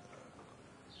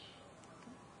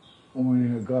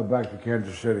when he got back to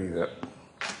Kansas City, that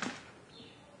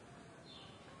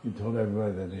he told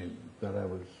everybody that I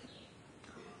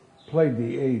played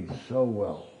the aides so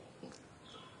well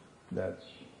that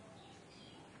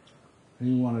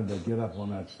he wanted to get up on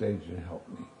that stage and help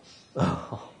me.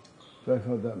 Oh. So I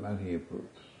thought that meant he approved.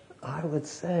 I would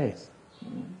say.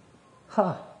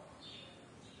 Huh.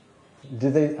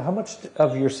 How much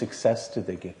of your success did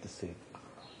they get to see?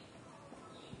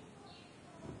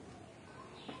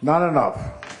 Not enough.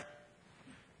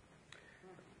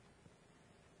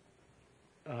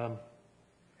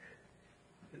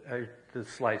 The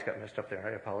slides got messed up there.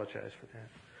 I apologize for that.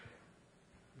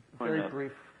 Very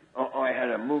brief. Oh, I had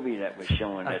a movie that was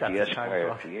shown at the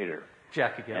Esquire Theater.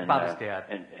 Jack again, and, Bob's dad.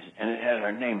 And it had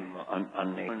our name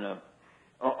on the...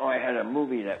 I had a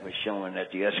movie that was shown at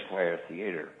the Esquire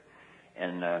Theater,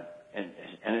 and it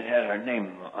had our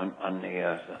name on the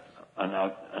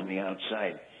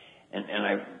outside, and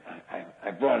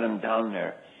I brought him down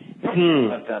there.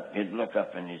 He'd look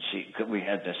up and he'd see we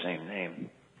had the same name.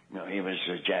 You know, he was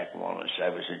Jack Wallace. I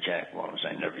was Jack Wallace.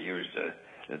 I never used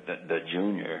the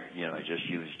junior. You know, I just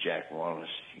used Jack Wallace.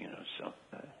 You know, so.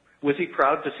 Was he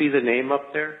proud to see the name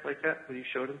up there like that when you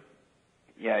showed him?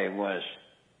 Yeah, it was.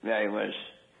 Yeah, it was.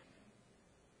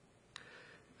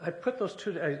 I put those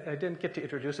two, I didn't get to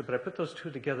introduce it, but I put those two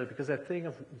together because that thing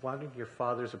of wanting your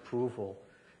father's approval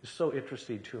is so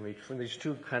interesting to me from these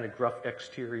two kind of gruff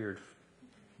exterior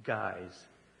guys.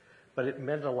 But it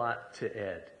meant a lot to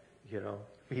Ed, you know.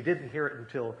 He didn't hear it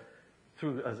until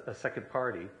through a second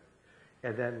party.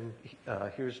 And then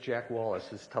here's Jack Wallace,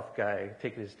 this tough guy,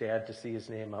 taking his dad to see his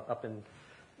name up in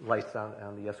lights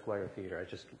on the Esquire Theater.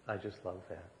 I just love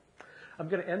that. I'm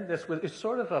going to end this with, it's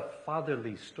sort of a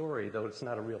fatherly story, though it's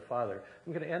not a real father.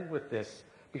 I'm going to end with this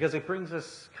because it brings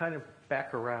us kind of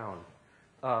back around.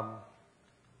 Can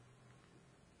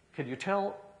you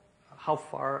tell how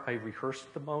far I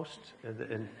rehearsed the most?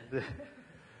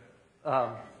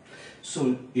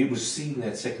 So it was seeing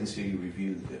that Second City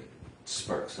review that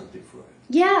sparked something for it.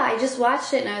 Yeah, I just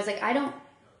watched it and I was like, I'm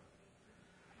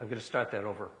going to start that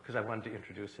over because I wanted to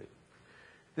introduce it.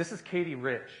 This is Katie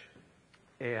Rich.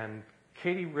 And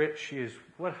Katie Rich, she is,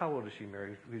 how old is she,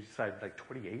 Mary? We decided like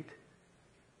 28? I think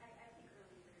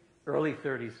early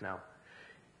 30s now.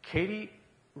 Katie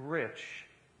Rich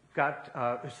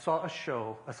saw a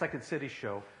show, a Second City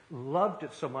show, loved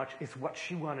it so much, it's what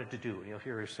she wanted to do. And you'll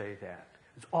hear her say that.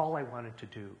 It's all I wanted to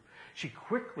do. She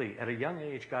quickly, at a young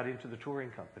age, got into the touring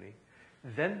company,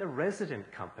 then the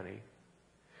resident company,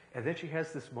 and then she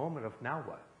has this moment of, now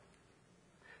what?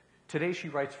 Today she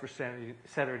writes for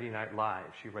Saturday Night Live.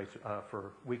 She writes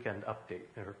for Weekend Update.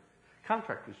 Her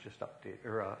contract was just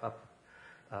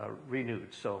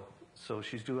renewed, so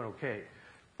she's doing okay.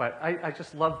 But I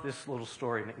just love this little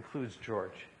story, and it includes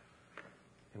George.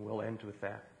 And we'll end with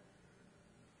that.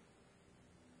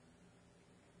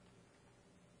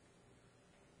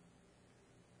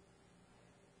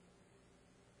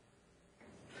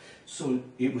 So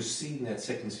it was seeing that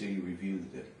Second City review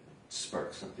that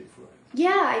sparked something for it.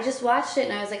 Yeah, I just watched it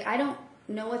and I was like, I don't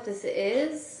know what this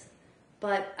is,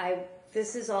 but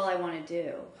this is all I want to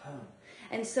do. Huh.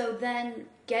 And so then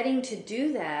getting to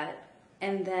do that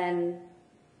and then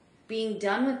being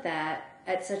done with that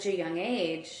at such a young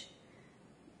age,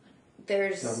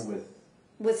 there's... Done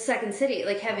with Second City,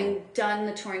 like having done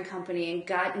the touring company and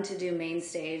gotten to do main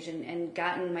stage and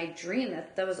gotten my dream,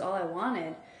 that was all I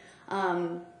wanted.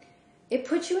 It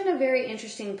puts you in a very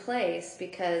interesting place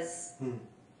because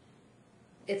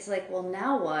it's like, well,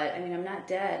 now what? I mean, I'm not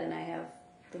dead and I have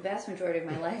the vast majority of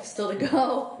my life still to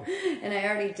go. And I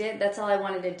already did. That's all I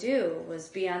wanted to do was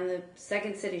be on the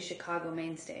Second City Chicago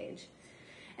main stage.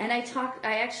 And I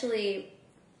actually,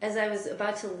 as I was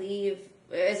about to leave,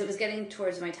 as it was getting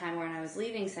towards my time when I was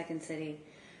leaving Second City,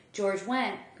 George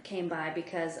came by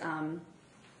because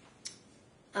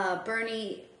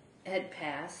Bernie had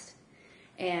passed.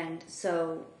 And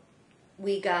so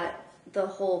we got the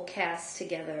whole cast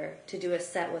together to do a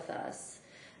set with us.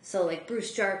 So like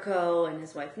Bruce Jarko and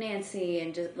his wife Nancy,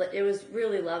 and just it was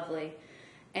really lovely.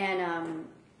 And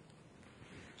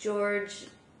George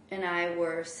and I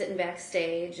were sitting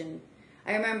backstage, and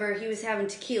I remember he was having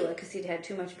tequila because he'd had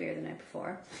too much beer the night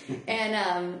before.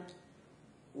 And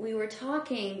we were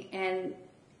talking, and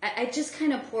I just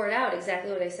kind of poured out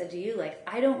exactly what I said to you. Like,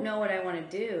 I don't know what I want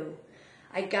to do.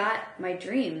 I got my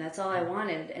dream. That's all I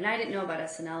wanted. And I didn't know about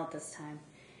SNL at this time.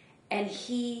 And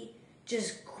he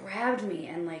just grabbed me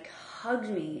and like hugged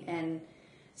me and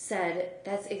said,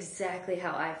 that's exactly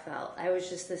how I felt. I was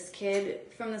just this kid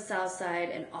from the South Side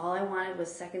and all I wanted was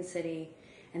Second City.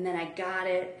 And then I got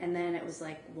it. And then it was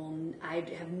like, well, I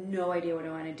have no idea what I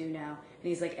want to do now. And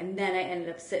he's like, and then I ended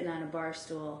up sitting on a bar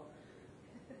stool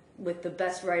with the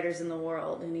best writers in the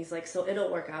world. And he's like, so it'll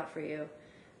work out for you.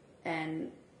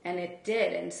 And it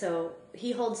did, and so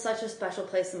he holds such a special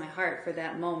place in my heart for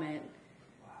that moment,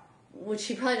 which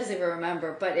he probably doesn't even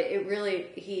remember. But it really,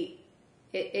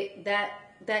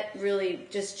 that really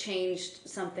just changed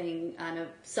something on a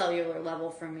cellular level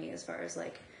for me, as far as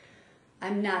like,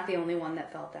 I'm not the only one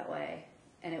that felt that way,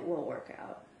 and it will work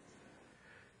out.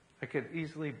 I could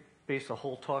easily base a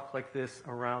whole talk like this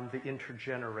around the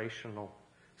intergenerational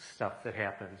stuff that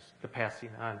happens, the passing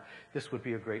on. This would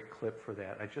be a great clip for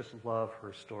that. I just love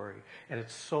her story. And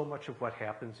it's so much of what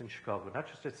happens in Chicago, not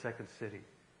just at Second City,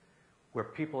 where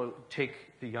people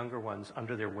take the younger ones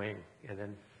under their wing and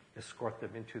then escort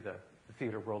them into the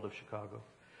theater world of Chicago.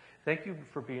 Thank you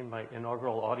for being my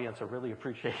inaugural audience. I really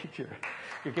appreciate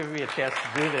you're giving me a chance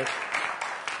to do this.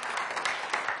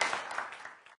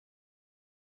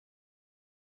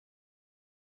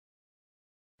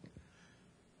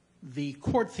 The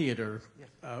Court Theater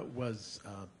was,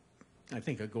 I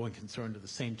think, a going concern at the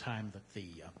same time that the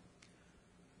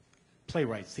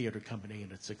Playwrights Theater Company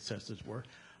and its successors were.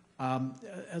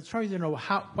 As far as you know,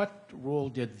 what role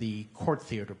did the Court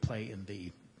Theater play in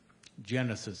the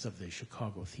genesis of the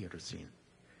Chicago theater scene.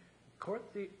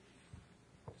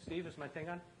 Steve, is my thing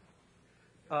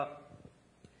on?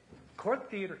 Court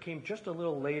theater came just a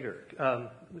little later.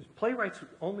 Playwrights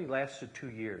only lasted 2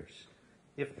 years,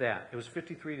 if that. It was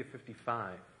 53 to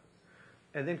 55.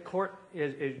 And then court,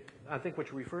 I think what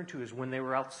you're referring to is when they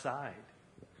were outside.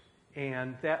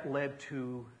 And that led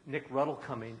to Nick Ruddle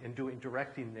coming and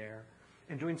directing there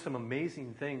and doing some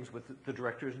amazing things with the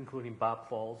directors, including Bob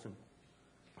Falls and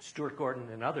Stuart Gordon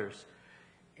and others.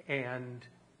 And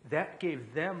that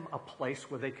gave them a place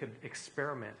where they could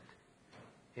experiment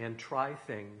and try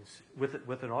things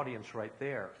with an audience right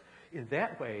there. In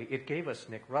that way, it gave us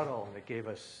Nick Ruddle, and it gave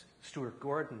us Stuart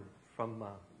Gordon from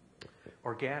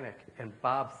Organic, and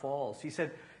Bob Falls. He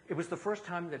said it was the first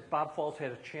time that Bob Falls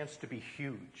had a chance to be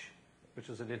huge, which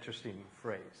is an interesting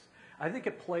phrase. I think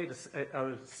it played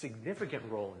a significant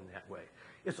role in that way.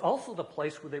 It's also the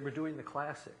place where they were doing the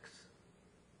classics.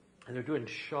 And they're doing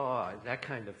Shaw and that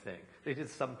kind of thing. They did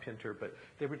some Pinter, but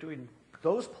they were doing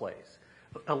those plays,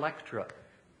 Electra.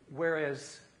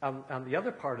 Whereas on the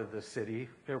other part of the city,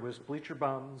 there was Bleacher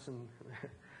Bums and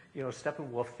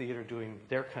Steppenwolf Theater doing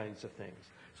their kinds of things.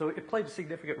 So it played a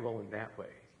significant role in that way.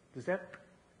 Does that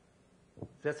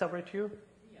sound right to you?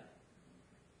 Yeah.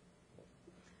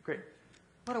 Great.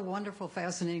 What a wonderful,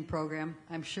 fascinating program.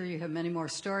 I'm sure you have many more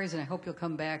stories, and I hope you'll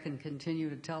come back and continue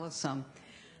to tell us some.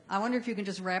 I wonder if you can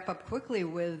just wrap up quickly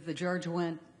with the George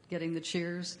Wendt getting the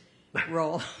Cheers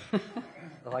role.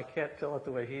 Well, I can't tell it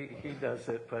the way he does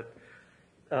it, but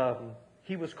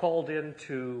he was called in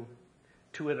to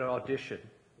an audition,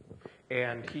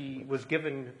 and he was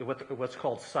given what's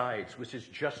called sides, which is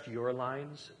just your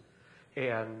lines,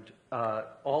 and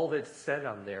all that's said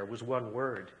on there was one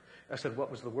word. I said,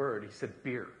 what was the word? He said,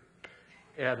 beer.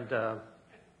 And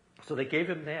so they gave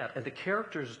him that, and the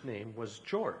character's name was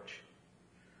George,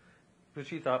 which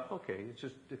he thought, okay, it's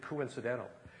just coincidental.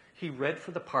 He read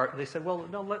for the part, and they said, well,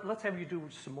 no, let's have you do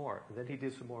some more. And then he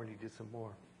did some more, and he did some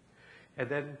more. And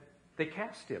then they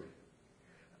cast him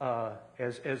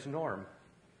as Norm.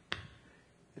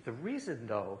 The reason,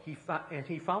 though, he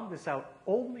found this out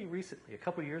only recently, a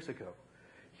couple years ago.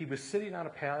 He was sitting on a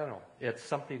panel at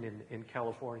something in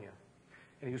California,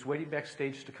 and he was waiting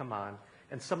backstage to come on,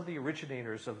 and some of the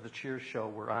originators of the Cheers show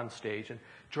were on stage, and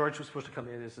George was supposed to come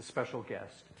in as a special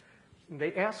guest. And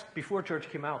they asked, before George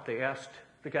came out, they asked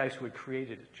the guys who had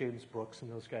created it, James Brooks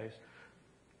and those guys,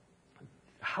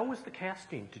 how was the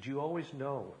casting? Did you always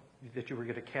know that you were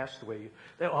going to cast the way you...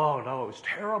 Oh, no, it was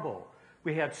terrible.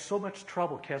 We had so much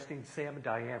trouble casting Sam and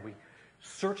Diane. We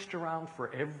searched around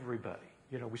for everybody.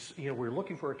 We were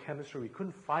looking for a chemistry. We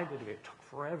couldn't find it. It took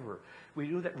forever. We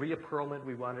knew that Rhea Perlman,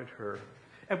 we wanted her.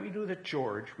 And we knew that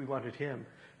George, we wanted him.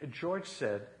 And George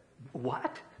said,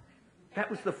 what? That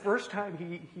was the first time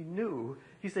he knew.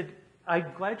 He said,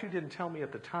 I'm glad you didn't tell me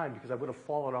at the time because I would have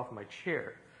fallen off my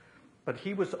chair. But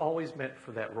he was always meant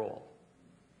for that role,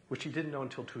 which he didn't know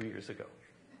until 2 years ago.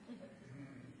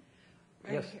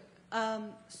 Right. Yes.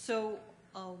 So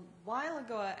a while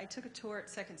ago, I took a tour at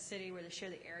Second City where they share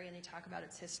the area and they talk about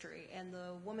its history. And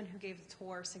the woman who gave the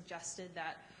tour suggested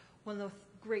that one of the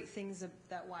great things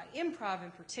that why improv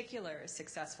in particular is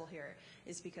successful here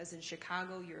is because in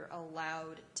Chicago you're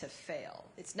allowed to fail.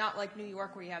 It's not like New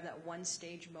York where you have that one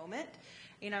stage moment.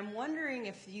 And I'm wondering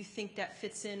if you think that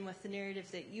fits in with the narrative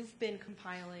that you've been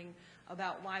compiling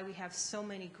about why we have so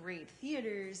many great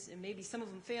theaters, and maybe some of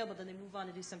them fail, but then they move on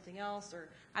to do something else, or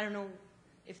I don't know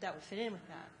if that would fit in with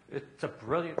that. It's a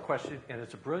brilliant question, and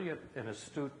it's a brilliant and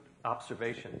astute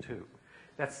observation, too.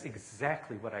 That's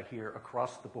exactly what I hear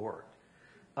across the board.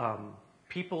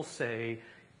 People say,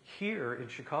 here in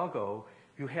Chicago,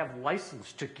 you have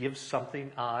license to give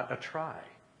something a try.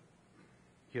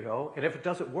 And if it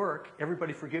doesn't work,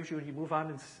 everybody forgives you and you move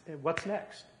on, and what's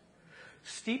next?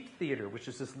 Steep Theater, which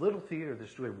is this little theater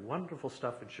that's doing wonderful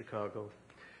stuff in Chicago,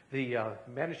 the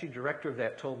managing director of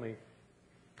that told me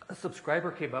a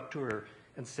subscriber came up to her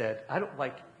and said, I don't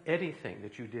like anything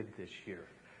that you did this year,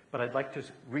 but I'd like to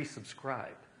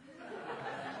resubscribe.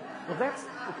 Well,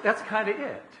 that's kind of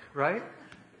it, right?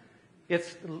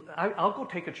 I'll go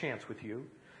take a chance with you.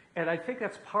 And I think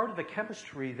that's part of the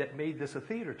chemistry that made this a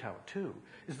theater town, too,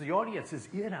 is the audience is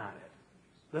in on it.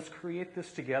 Let's create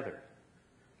this together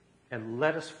and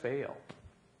let us fail,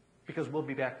 because we'll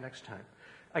be back next time.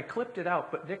 I clipped it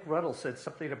out, but Nick Ruddle said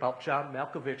something about John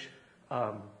Malkovich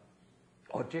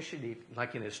auditioning,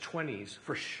 like in his 20s,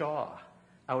 for Shaw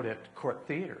out at Court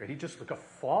Theater, and he just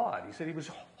guffawed. He said he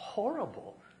was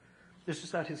horrible. This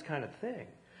is not his kind of thing.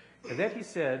 And then he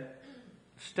said,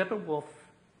 Steppenwolf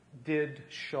did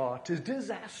Shaw to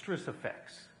disastrous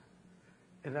effects.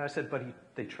 And then I said, but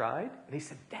they tried? And he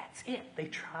said, that's it, they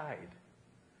tried.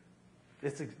 I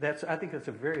think that's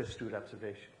a very astute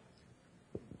observation.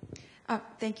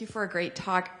 Thank you for a great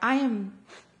talk. I am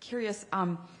curious,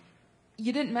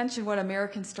 you didn't mention what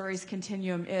American Stories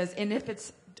Continuum is, and if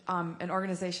it's an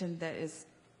organization that is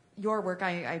your work,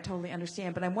 I totally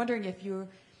understand, but I'm wondering if you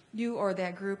or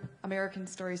that group, American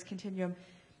Stories Continuum,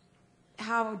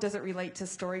 how does it relate to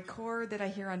StoryCorps that I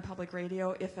hear on public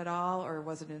radio, if at all, or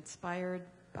was it inspired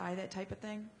by that type of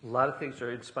thing? A lot of things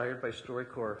are inspired by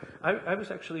StoryCorps. I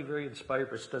was actually very inspired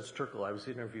by Studs Terkel. I was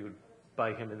interviewed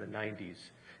by him in the 90s,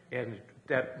 and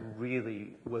that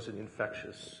really was an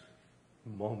infectious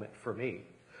moment for me.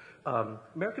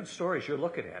 American Stories, you're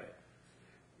looking at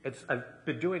it. I've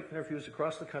been doing interviews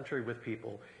across the country with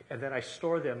people, and then I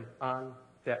store them on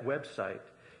that website,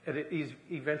 and it is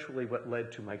eventually what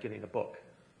led to my getting a book.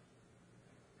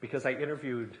 Because I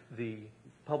interviewed the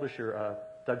publisher,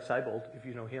 Doug Seibold, if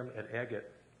you know him, at Agate,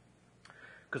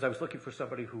 because I was looking for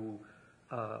somebody who,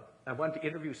 I wanted to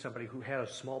interview somebody who had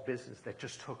a small business that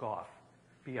just took off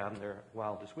beyond their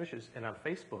wildest wishes. And on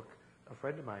Facebook, a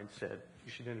friend of mine said,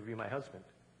 you should interview my husband.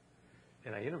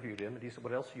 And I interviewed him, and he said,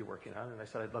 what else are you working on? And I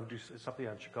said, I'd love to do something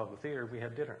on Chicago theater. We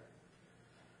had dinner.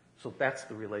 So that's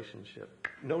the relationship.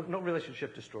 No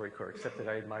relationship to StoryCorps, except that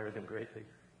I admire them greatly.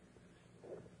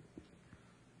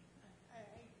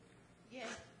 Yes.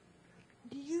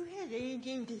 Do you have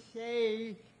anything to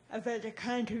say about the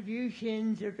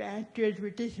contributions of actors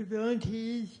with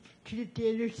disabilities to the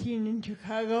theater scene in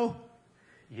Chicago?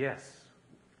 Yes.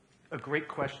 A great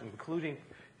question, including,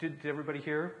 did everybody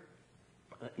hear?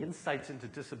 Insights into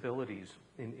disabilities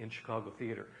in Chicago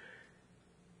theater.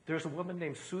 There's a woman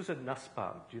named Susan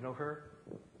Nussbaum. Do you know her?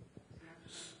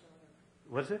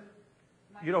 What is it?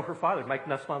 You know her father, Mike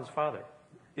Nussbaum's father,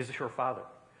 is her father.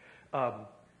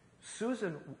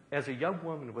 Susan, as a young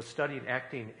woman, was studying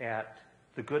acting at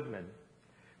the Goodman,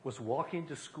 was walking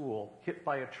to school, hit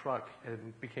by a truck,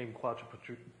 and became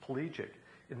quadriplegic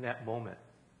in that moment.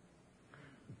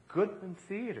 Goodman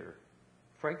Theater,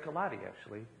 Frank Galati,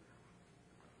 actually,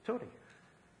 Tony.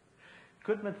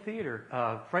 Goodman Theater,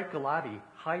 Frank Galati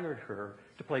hired her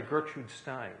to play Gertrude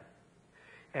Stein.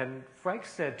 And Frank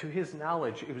said, to his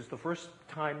knowledge, it was the first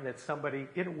time that somebody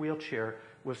in a wheelchair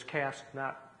was cast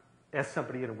not as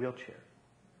somebody in a wheelchair.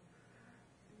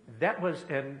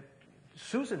 And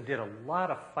Susan did a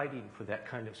lot of fighting for that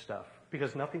kind of stuff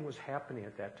because nothing was happening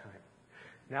at that time.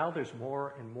 Now there's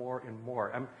more and more and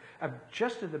more. I'm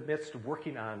just in the midst of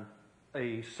working on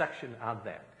a section on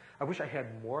that. I wish I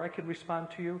had more I could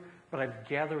respond to you, but I'm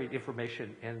gathering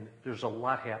information, and there's a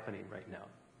lot happening right now.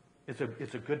 It's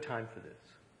a good time for this.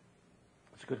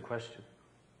 It's a good question.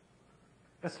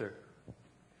 Yes, sir.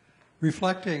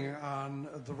 Reflecting on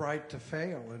the right to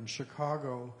fail in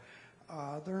Chicago,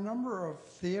 there are a number of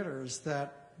theaters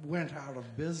that went out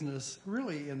of business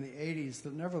really in the 80s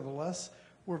that nevertheless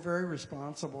were very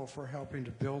responsible for helping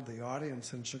to build the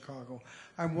audience in Chicago.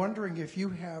 I'm wondering if you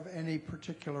have any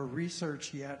particular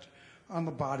research yet on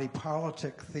the body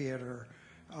politic theater,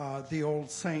 the old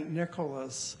St.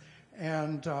 Nicholas,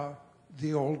 and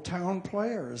the Old Town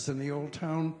Players and the Old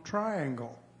Town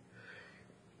Triangle.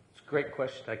 It's a great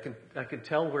question. I can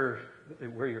tell where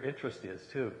your interest is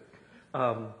too.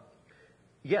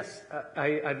 Yes,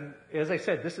 as I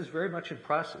said, this is very much in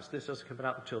process. This doesn't come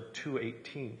out until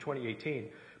 2018,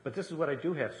 but this is what I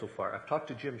do have so far. I've talked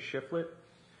to Jim Shiflett,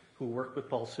 who worked with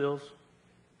Paul Sills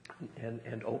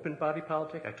and opened Body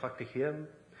Politic. I talked to him.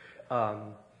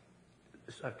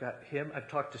 I've got him. I've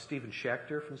talked to Stephen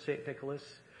Schachter from St. Nicholas.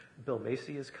 Bill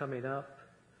Macy is coming up.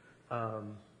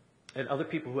 And other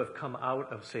people who have come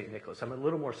out of St. Nicholas. I'm a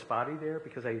little more spotty there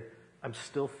because I'm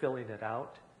still filling it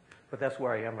out. But that's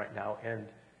where I am right now. And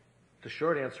the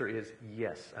short answer is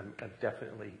yes, I'm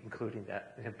definitely including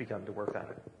that and have begun to work on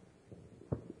it.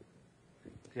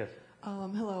 Yes.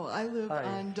 Hello, I live Hi.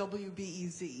 on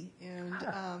WBEZ, and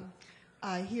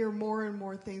I hear more and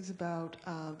more things about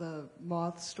the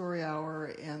Moth Story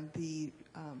Hour and the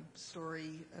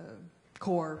Story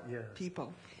Corps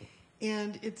people.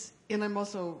 And I'm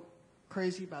also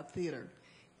crazy about theater.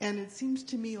 And it seems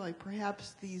to me like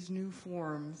perhaps these new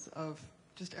forms of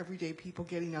just everyday people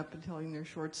getting up and telling their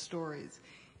short stories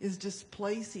is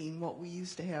displacing what we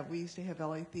used to have. We used to have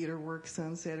LA Theater Works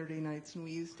on Saturday nights, and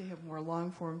we used to have more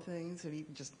long-form things and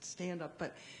even just stand-up.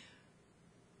 But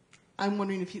I'm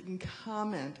wondering if you can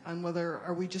comment on whether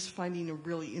are we just finding a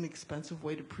really inexpensive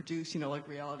way to produce, like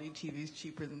reality TV is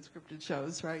cheaper than scripted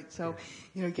shows, right? So,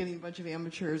 getting a bunch of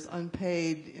amateurs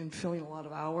unpaid and filling a lot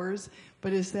of hours.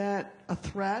 But is that a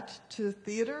threat to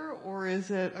theater, or is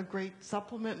it a great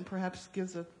supplement and perhaps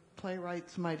gives a playwright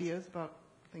some ideas about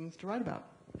things to write about?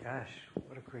 Gosh,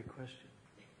 what a great question.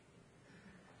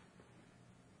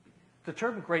 The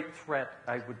term great threat,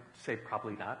 I would say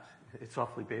probably not. It's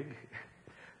awfully big.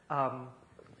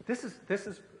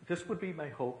 This would be my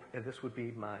hope, and this would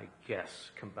be my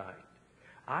guess combined.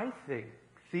 I think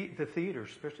the theater,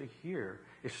 especially here,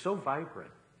 is so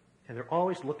vibrant, and they're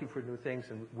always looking for new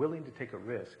things and willing to take a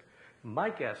risk. My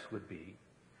guess would be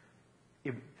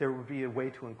there would be a way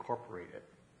to incorporate it.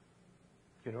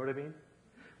 You know what I mean?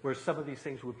 Where some of these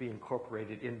things would be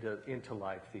incorporated into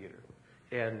live theater,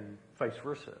 and vice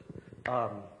versa.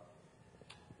 I'm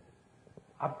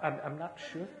not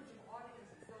sure.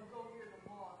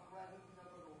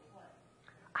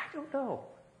 I don't know.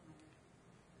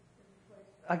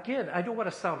 Again, I don't want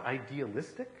to sound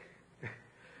idealistic,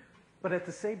 but at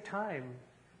the same time,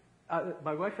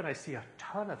 my wife and I see a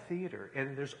ton of theater,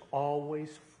 and it's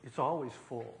always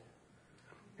full.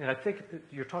 And I think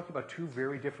you're talking about two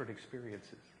very different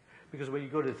experiences. Because when you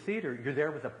go to the theater, you're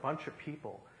there with a bunch of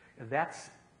people, and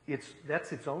that's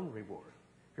its own reward.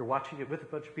 You're watching it with a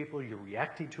bunch of people, you're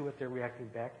reacting to it, they're reacting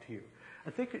back to you.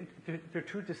 I think they're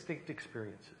two distinct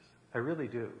experiences. I really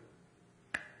do.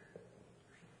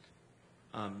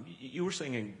 You were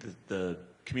saying that the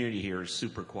community here is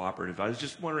super cooperative. I was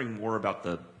just wondering more about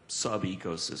the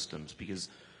sub-ecosystems, because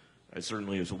I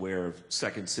certainly was aware of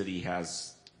Second City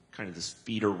has kind of this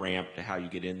feeder ramp to how you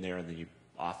get in there, and then you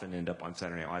often end up on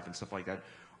Saturday Night Live and stuff like that.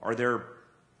 Are there,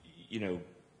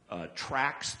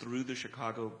 tracks through the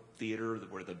Chicago theater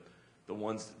where the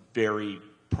ones, very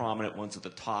prominent ones at the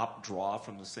top, draw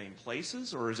from the same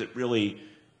places, or is it really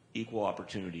equal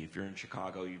opportunity? If you're in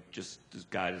Chicago, you just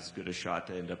got as good a shot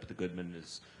to end up at the Goodman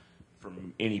as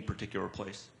from any particular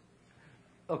place?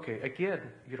 Okay, again,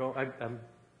 I'm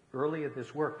early in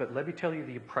this work, but let me tell you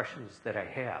the impressions that I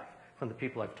have from the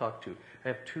people I've talked to. I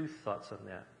have two thoughts on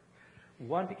that.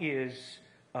 One is,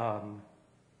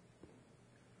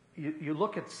 you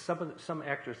look at some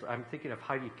actors. I'm thinking of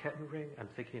Heidi Kettenring. I'm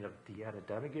thinking of Deanna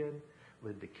Dunnigan,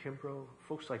 Linda Kimbrough,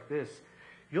 folks like this.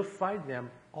 You'll find them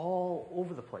all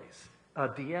over the place.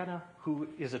 Deanna, who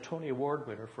is a Tony Award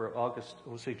winner for August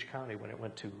Osage County when it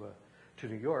went to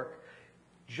New York,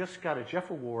 just got a Jeff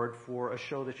Award for a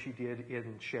show that she did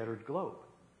in Shattered Globe,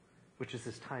 which is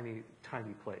this tiny,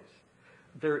 tiny place.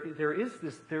 There is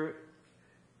this.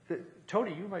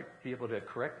 Tony, you might be able to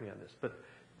correct me on this, but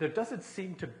there doesn't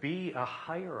seem to be a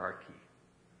hierarchy.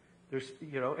 There's,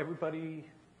 everybody.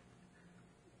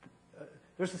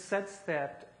 There's a sense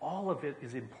that all of it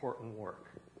is important work.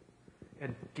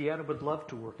 And Deanna would love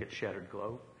to work at Shattered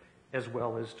Globe as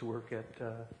well as to work at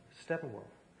Steppenwolf.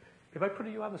 Am I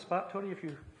putting you on the spot, Tony,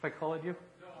 if I call it you?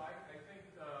 No, I think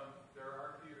there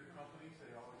are theater companies.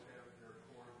 They always have their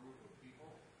core group of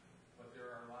people. But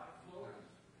there are a lot of floaters.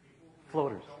 People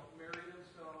who don't marry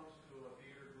themselves to a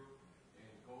theater group and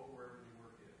go wherever the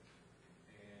work is.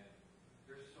 And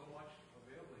there's so much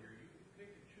available here. You can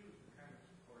pick and choose the kind of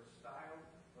or style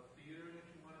of theater that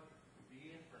you want to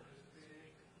be in, participate in,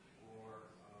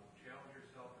 or challenge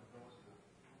yourself and go to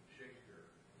Shakespeare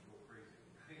and go crazy.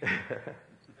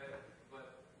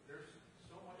 But there's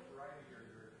so much variety here.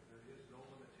 There is no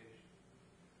limitation.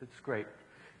 It's great.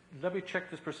 Let me check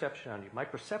this perception on you. My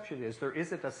perception is there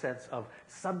isn't a sense of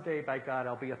someday, by God,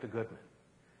 I'll be at the Goodman.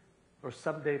 Or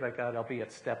someday, by God, I'll be at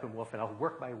Steppenwolf and I'll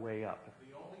work my way up.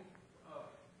 The only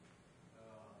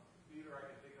theater I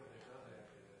can think of that does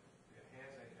that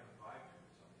has that kind of vibe to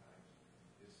it sometimes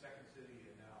is Second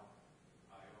City and now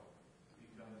I.O.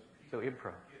 Because people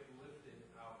improv. get lifted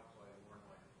out by Warren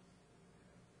Michaels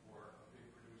or a big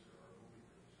producer or a movie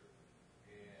producer,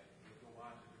 and they go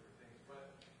on to different things.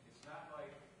 But it's not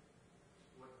like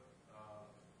what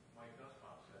Mike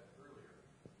Nussbaum said earlier,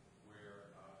 where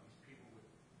these people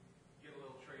would get a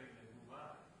little training and move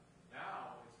on.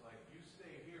 Now it's like you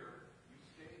stay here,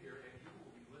 and you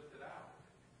will be lifted out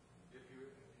if you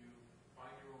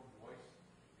find your own voice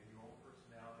and your own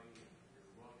personality and your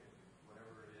look and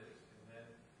whatever it is, and then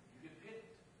you get picked.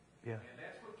 Yeah. And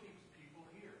that's what keeps people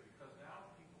here, because now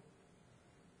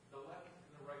the left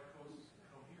and the right coasts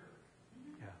come here.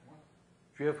 Yeah.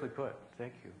 Beautifully put.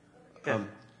 Thank you.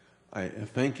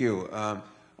 Thank you.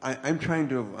 I'm trying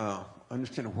to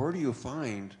understand, where do you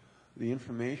find the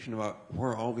information about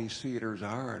where all these theaters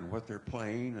are and what they're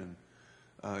playing, and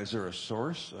is there a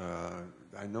source?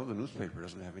 I know the newspaper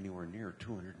doesn't have anywhere near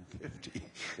 250.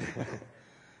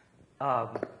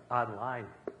 Online.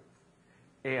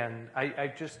 And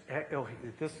I just,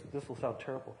 this will sound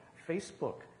terrible.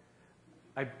 Facebook.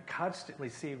 I'm constantly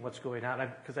seeing what's going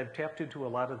on because I've tapped into a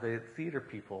lot of the theater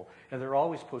people, and they're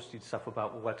always posting stuff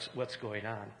about what's going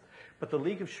on. But the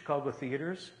League of Chicago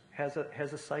Theaters has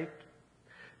a site.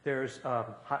 There's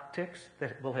hot ticks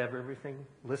that will have everything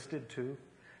listed too.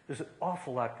 There's an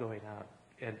awful lot going on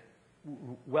and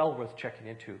well worth checking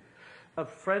into. A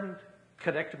friend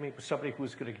connected me with somebody who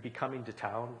was going to be coming to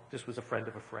town. This was a friend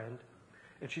of a friend.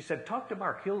 And she said, talk to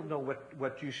Mark. He'll know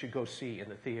what you should go see in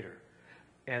the theater.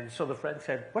 And so the friend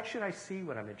said, what should I see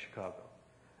when I'm in Chicago?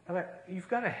 I'm like, you've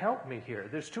got to help me here.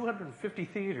 There's 250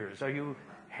 theaters. Are you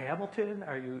Hamilton?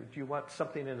 Do you want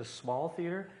something in a small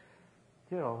theater?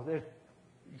 You know,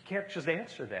 you can't just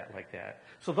answer that like that.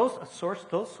 So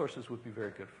those sources would be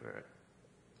very good for it.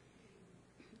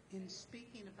 In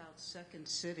speaking about Second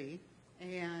City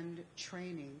and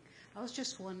training, I was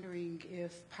just wondering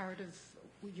if part of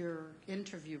your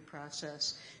interview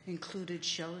process included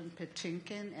Sheldon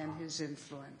Patinkin and his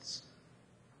influence.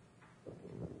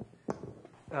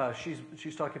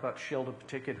 She's talking about Sheldon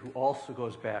Patinkin, who also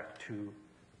goes back to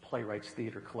Playwrights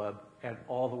Theater Club and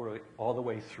all the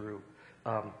way through.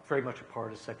 Very much a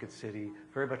part of Second City,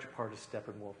 very much a part of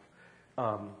Steppenwolf.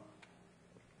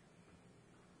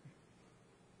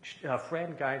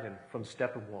 Fran Guinan from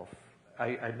Steppenwolf,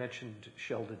 I mentioned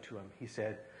Sheldon to him. He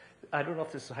said, I don't know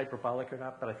if this is hyperbolic or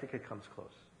not, but I think it comes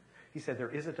close. He said,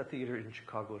 there isn't a theater in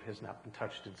Chicago that has not been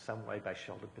touched in some way by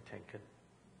Sheldon Patinkin.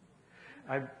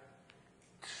 I'm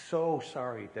so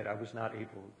sorry that I was not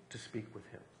able to speak with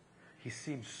him. He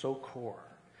seemed so core.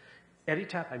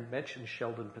 Anytime I mention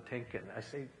Sheldon Patinkin, I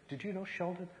say, did you know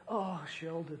Sheldon? Oh,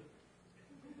 Sheldon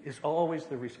is always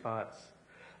the response.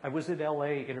 I was in LA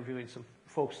interviewing some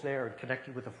folks there and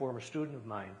connected with a former student of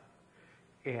mine.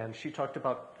 And she talked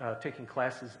about taking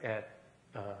classes at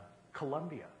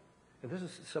Columbia. And this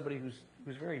is somebody who's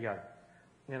very young.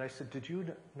 And I said, did you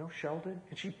know Sheldon?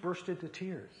 And she burst into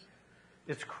tears.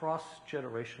 It's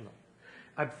cross-generational.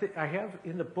 I have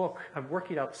in the book, I'm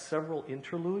working out several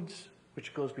interludes,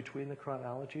 which goes between the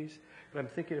chronologies, but I'm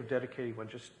thinking of dedicating one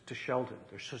just to Sheldon.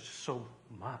 There's just so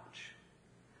much.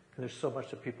 And there's so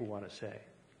much that people want to say.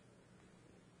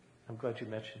 I'm glad you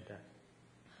mentioned that.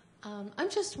 I'm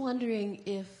just wondering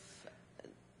if,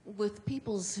 with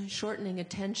people's shortening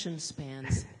attention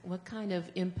spans, what kind of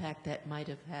impact that might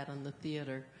have had on the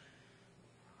theater.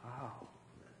 Wow.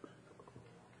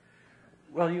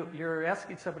 Well, you're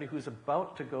asking somebody who's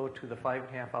about to go to the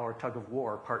 5.5-hour tug of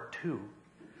war, part 2,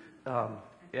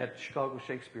 at Chicago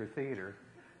Shakespeare Theater.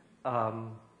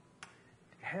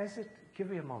 Give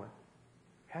me a moment,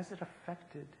 has it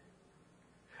affected?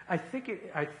 I think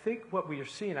what we are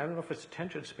seeing, I don't know if it's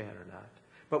attention span or not,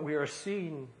 but we are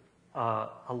seeing a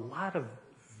lot of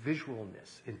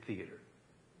visualness in theater,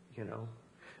 you know?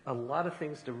 A lot of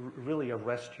things to really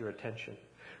arrest your attention.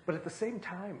 But at the same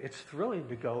time, it's thrilling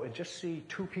to go and just see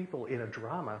two people in a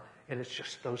drama, and it's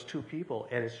just those two people,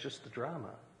 and it's just the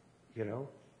drama, you know?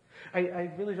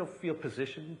 I really don't feel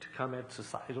positioned to comment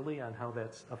societally on how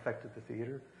that's affected the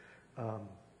theater.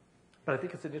 But I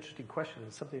think it's an interesting question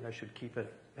and something I should keep an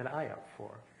eye out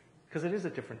for, because it is a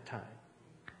different time.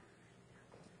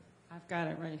 I've got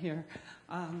it right here.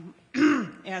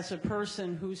 As a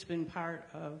person who's been part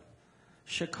of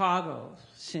Chicago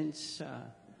since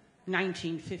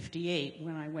 1958,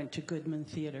 when I went to Goodman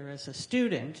Theater as a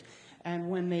student, and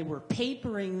when they were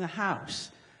papering the house,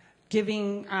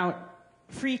 giving out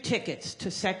free tickets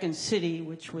to Second City,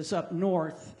 which was up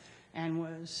north and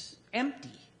was empty.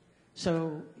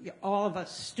 So all of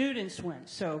us students went.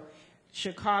 So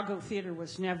Chicago theater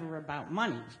was never about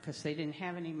money because they didn't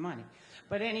have any money.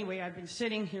 But anyway, I've been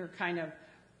sitting here kind of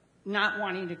not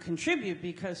wanting to contribute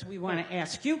because we want to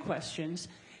ask you questions.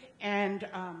 And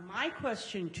my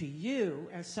question to you,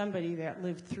 as somebody that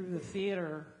lived through the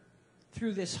theater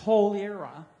through this whole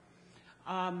era,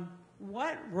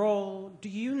 what role do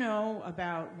you know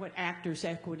about what Actors'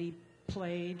 Equity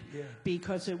played? Yeah.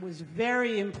 Because it was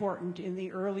very important in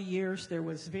the early years. There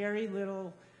was very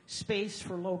little space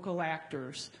for local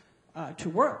actors to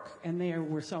work, and there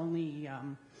was only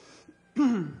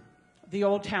the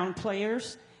Old Town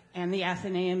Players, and the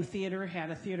Athenaeum Theater had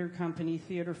a theater company,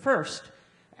 Theater First,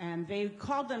 and they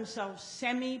called themselves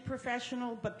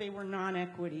semi-professional, but they were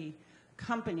non-equity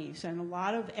companies, and a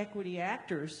lot of equity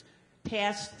actors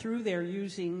passed through there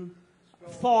using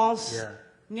false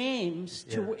names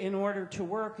in order to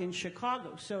work in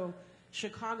Chicago. So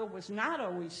Chicago was not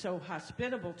always so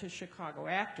hospitable to Chicago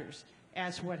actors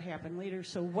as what happened later.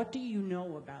 So what do you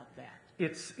know about that?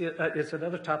 It's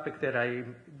another topic that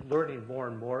I'm learning more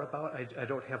and more about. I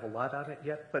don't have a lot on it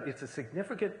yet, but it's a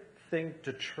significant thing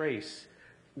to trace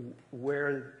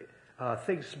where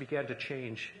things began to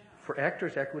change. For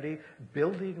Actors' Equity,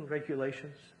 building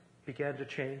regulations began to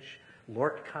change,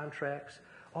 LORT contracts,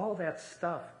 all that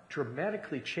stuff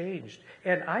dramatically changed.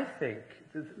 And I think,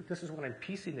 this is what I'm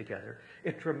piecing together,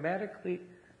 it dramatically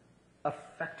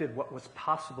affected what was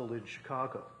possible in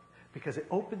Chicago because it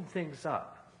opened things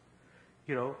up.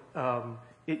 You know,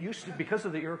 it used to, because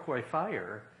of the Iroquois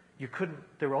fire, you couldn't,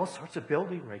 there were all sorts of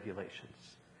building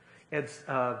regulations. And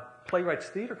Playwrights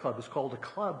Theater Club is called a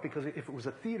club because if it was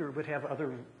a theater, it would have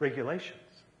other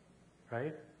regulations,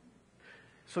 right?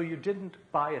 So you didn't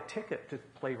buy a ticket to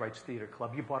Playwrights Theater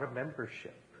Club, you bought a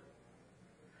membership.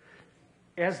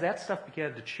 As that stuff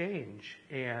began to change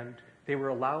and they were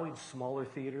allowing smaller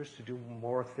theaters to do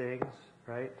more things,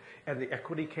 right? And the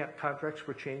equity contracts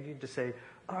were changing to say,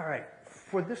 all right,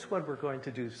 for this one we're going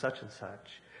to do such and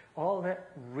such. All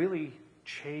that really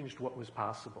changed what was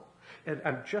possible. And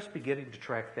I'm just beginning to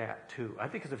track that too. I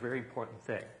think it's a very important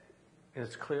thing. And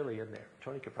it's clearly in there.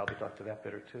 Tony could probably talk to that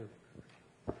better too.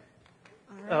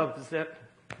 All right. Is that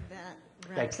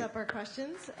wraps up our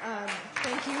questions.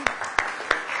 Thank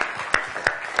you.